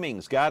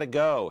Cummings. Got to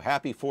go.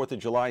 Happy 4th of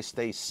July.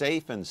 Stay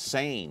safe and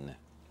sane.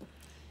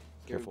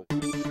 Careful.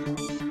 Tonight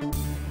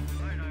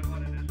I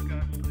want to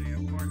discuss the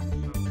importance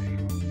of the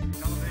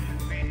television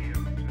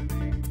medium to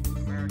the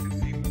American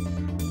people.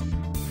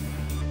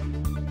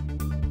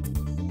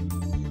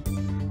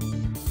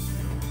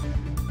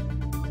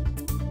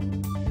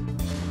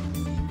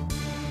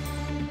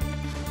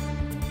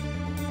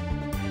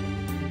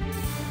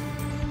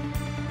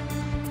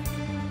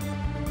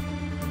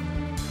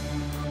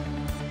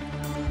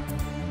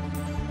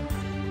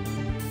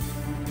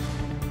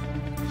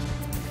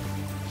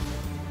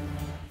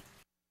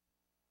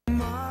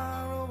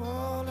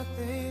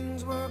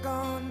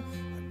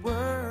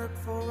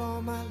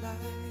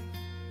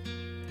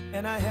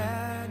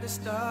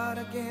 start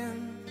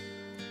again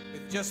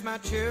with just my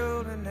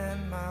children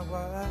and my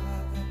wife.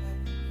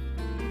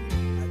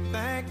 I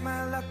thank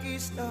my lucky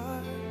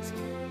stars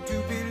to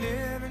be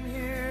living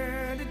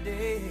here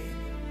today,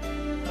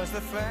 'cause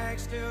the flag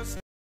still stands.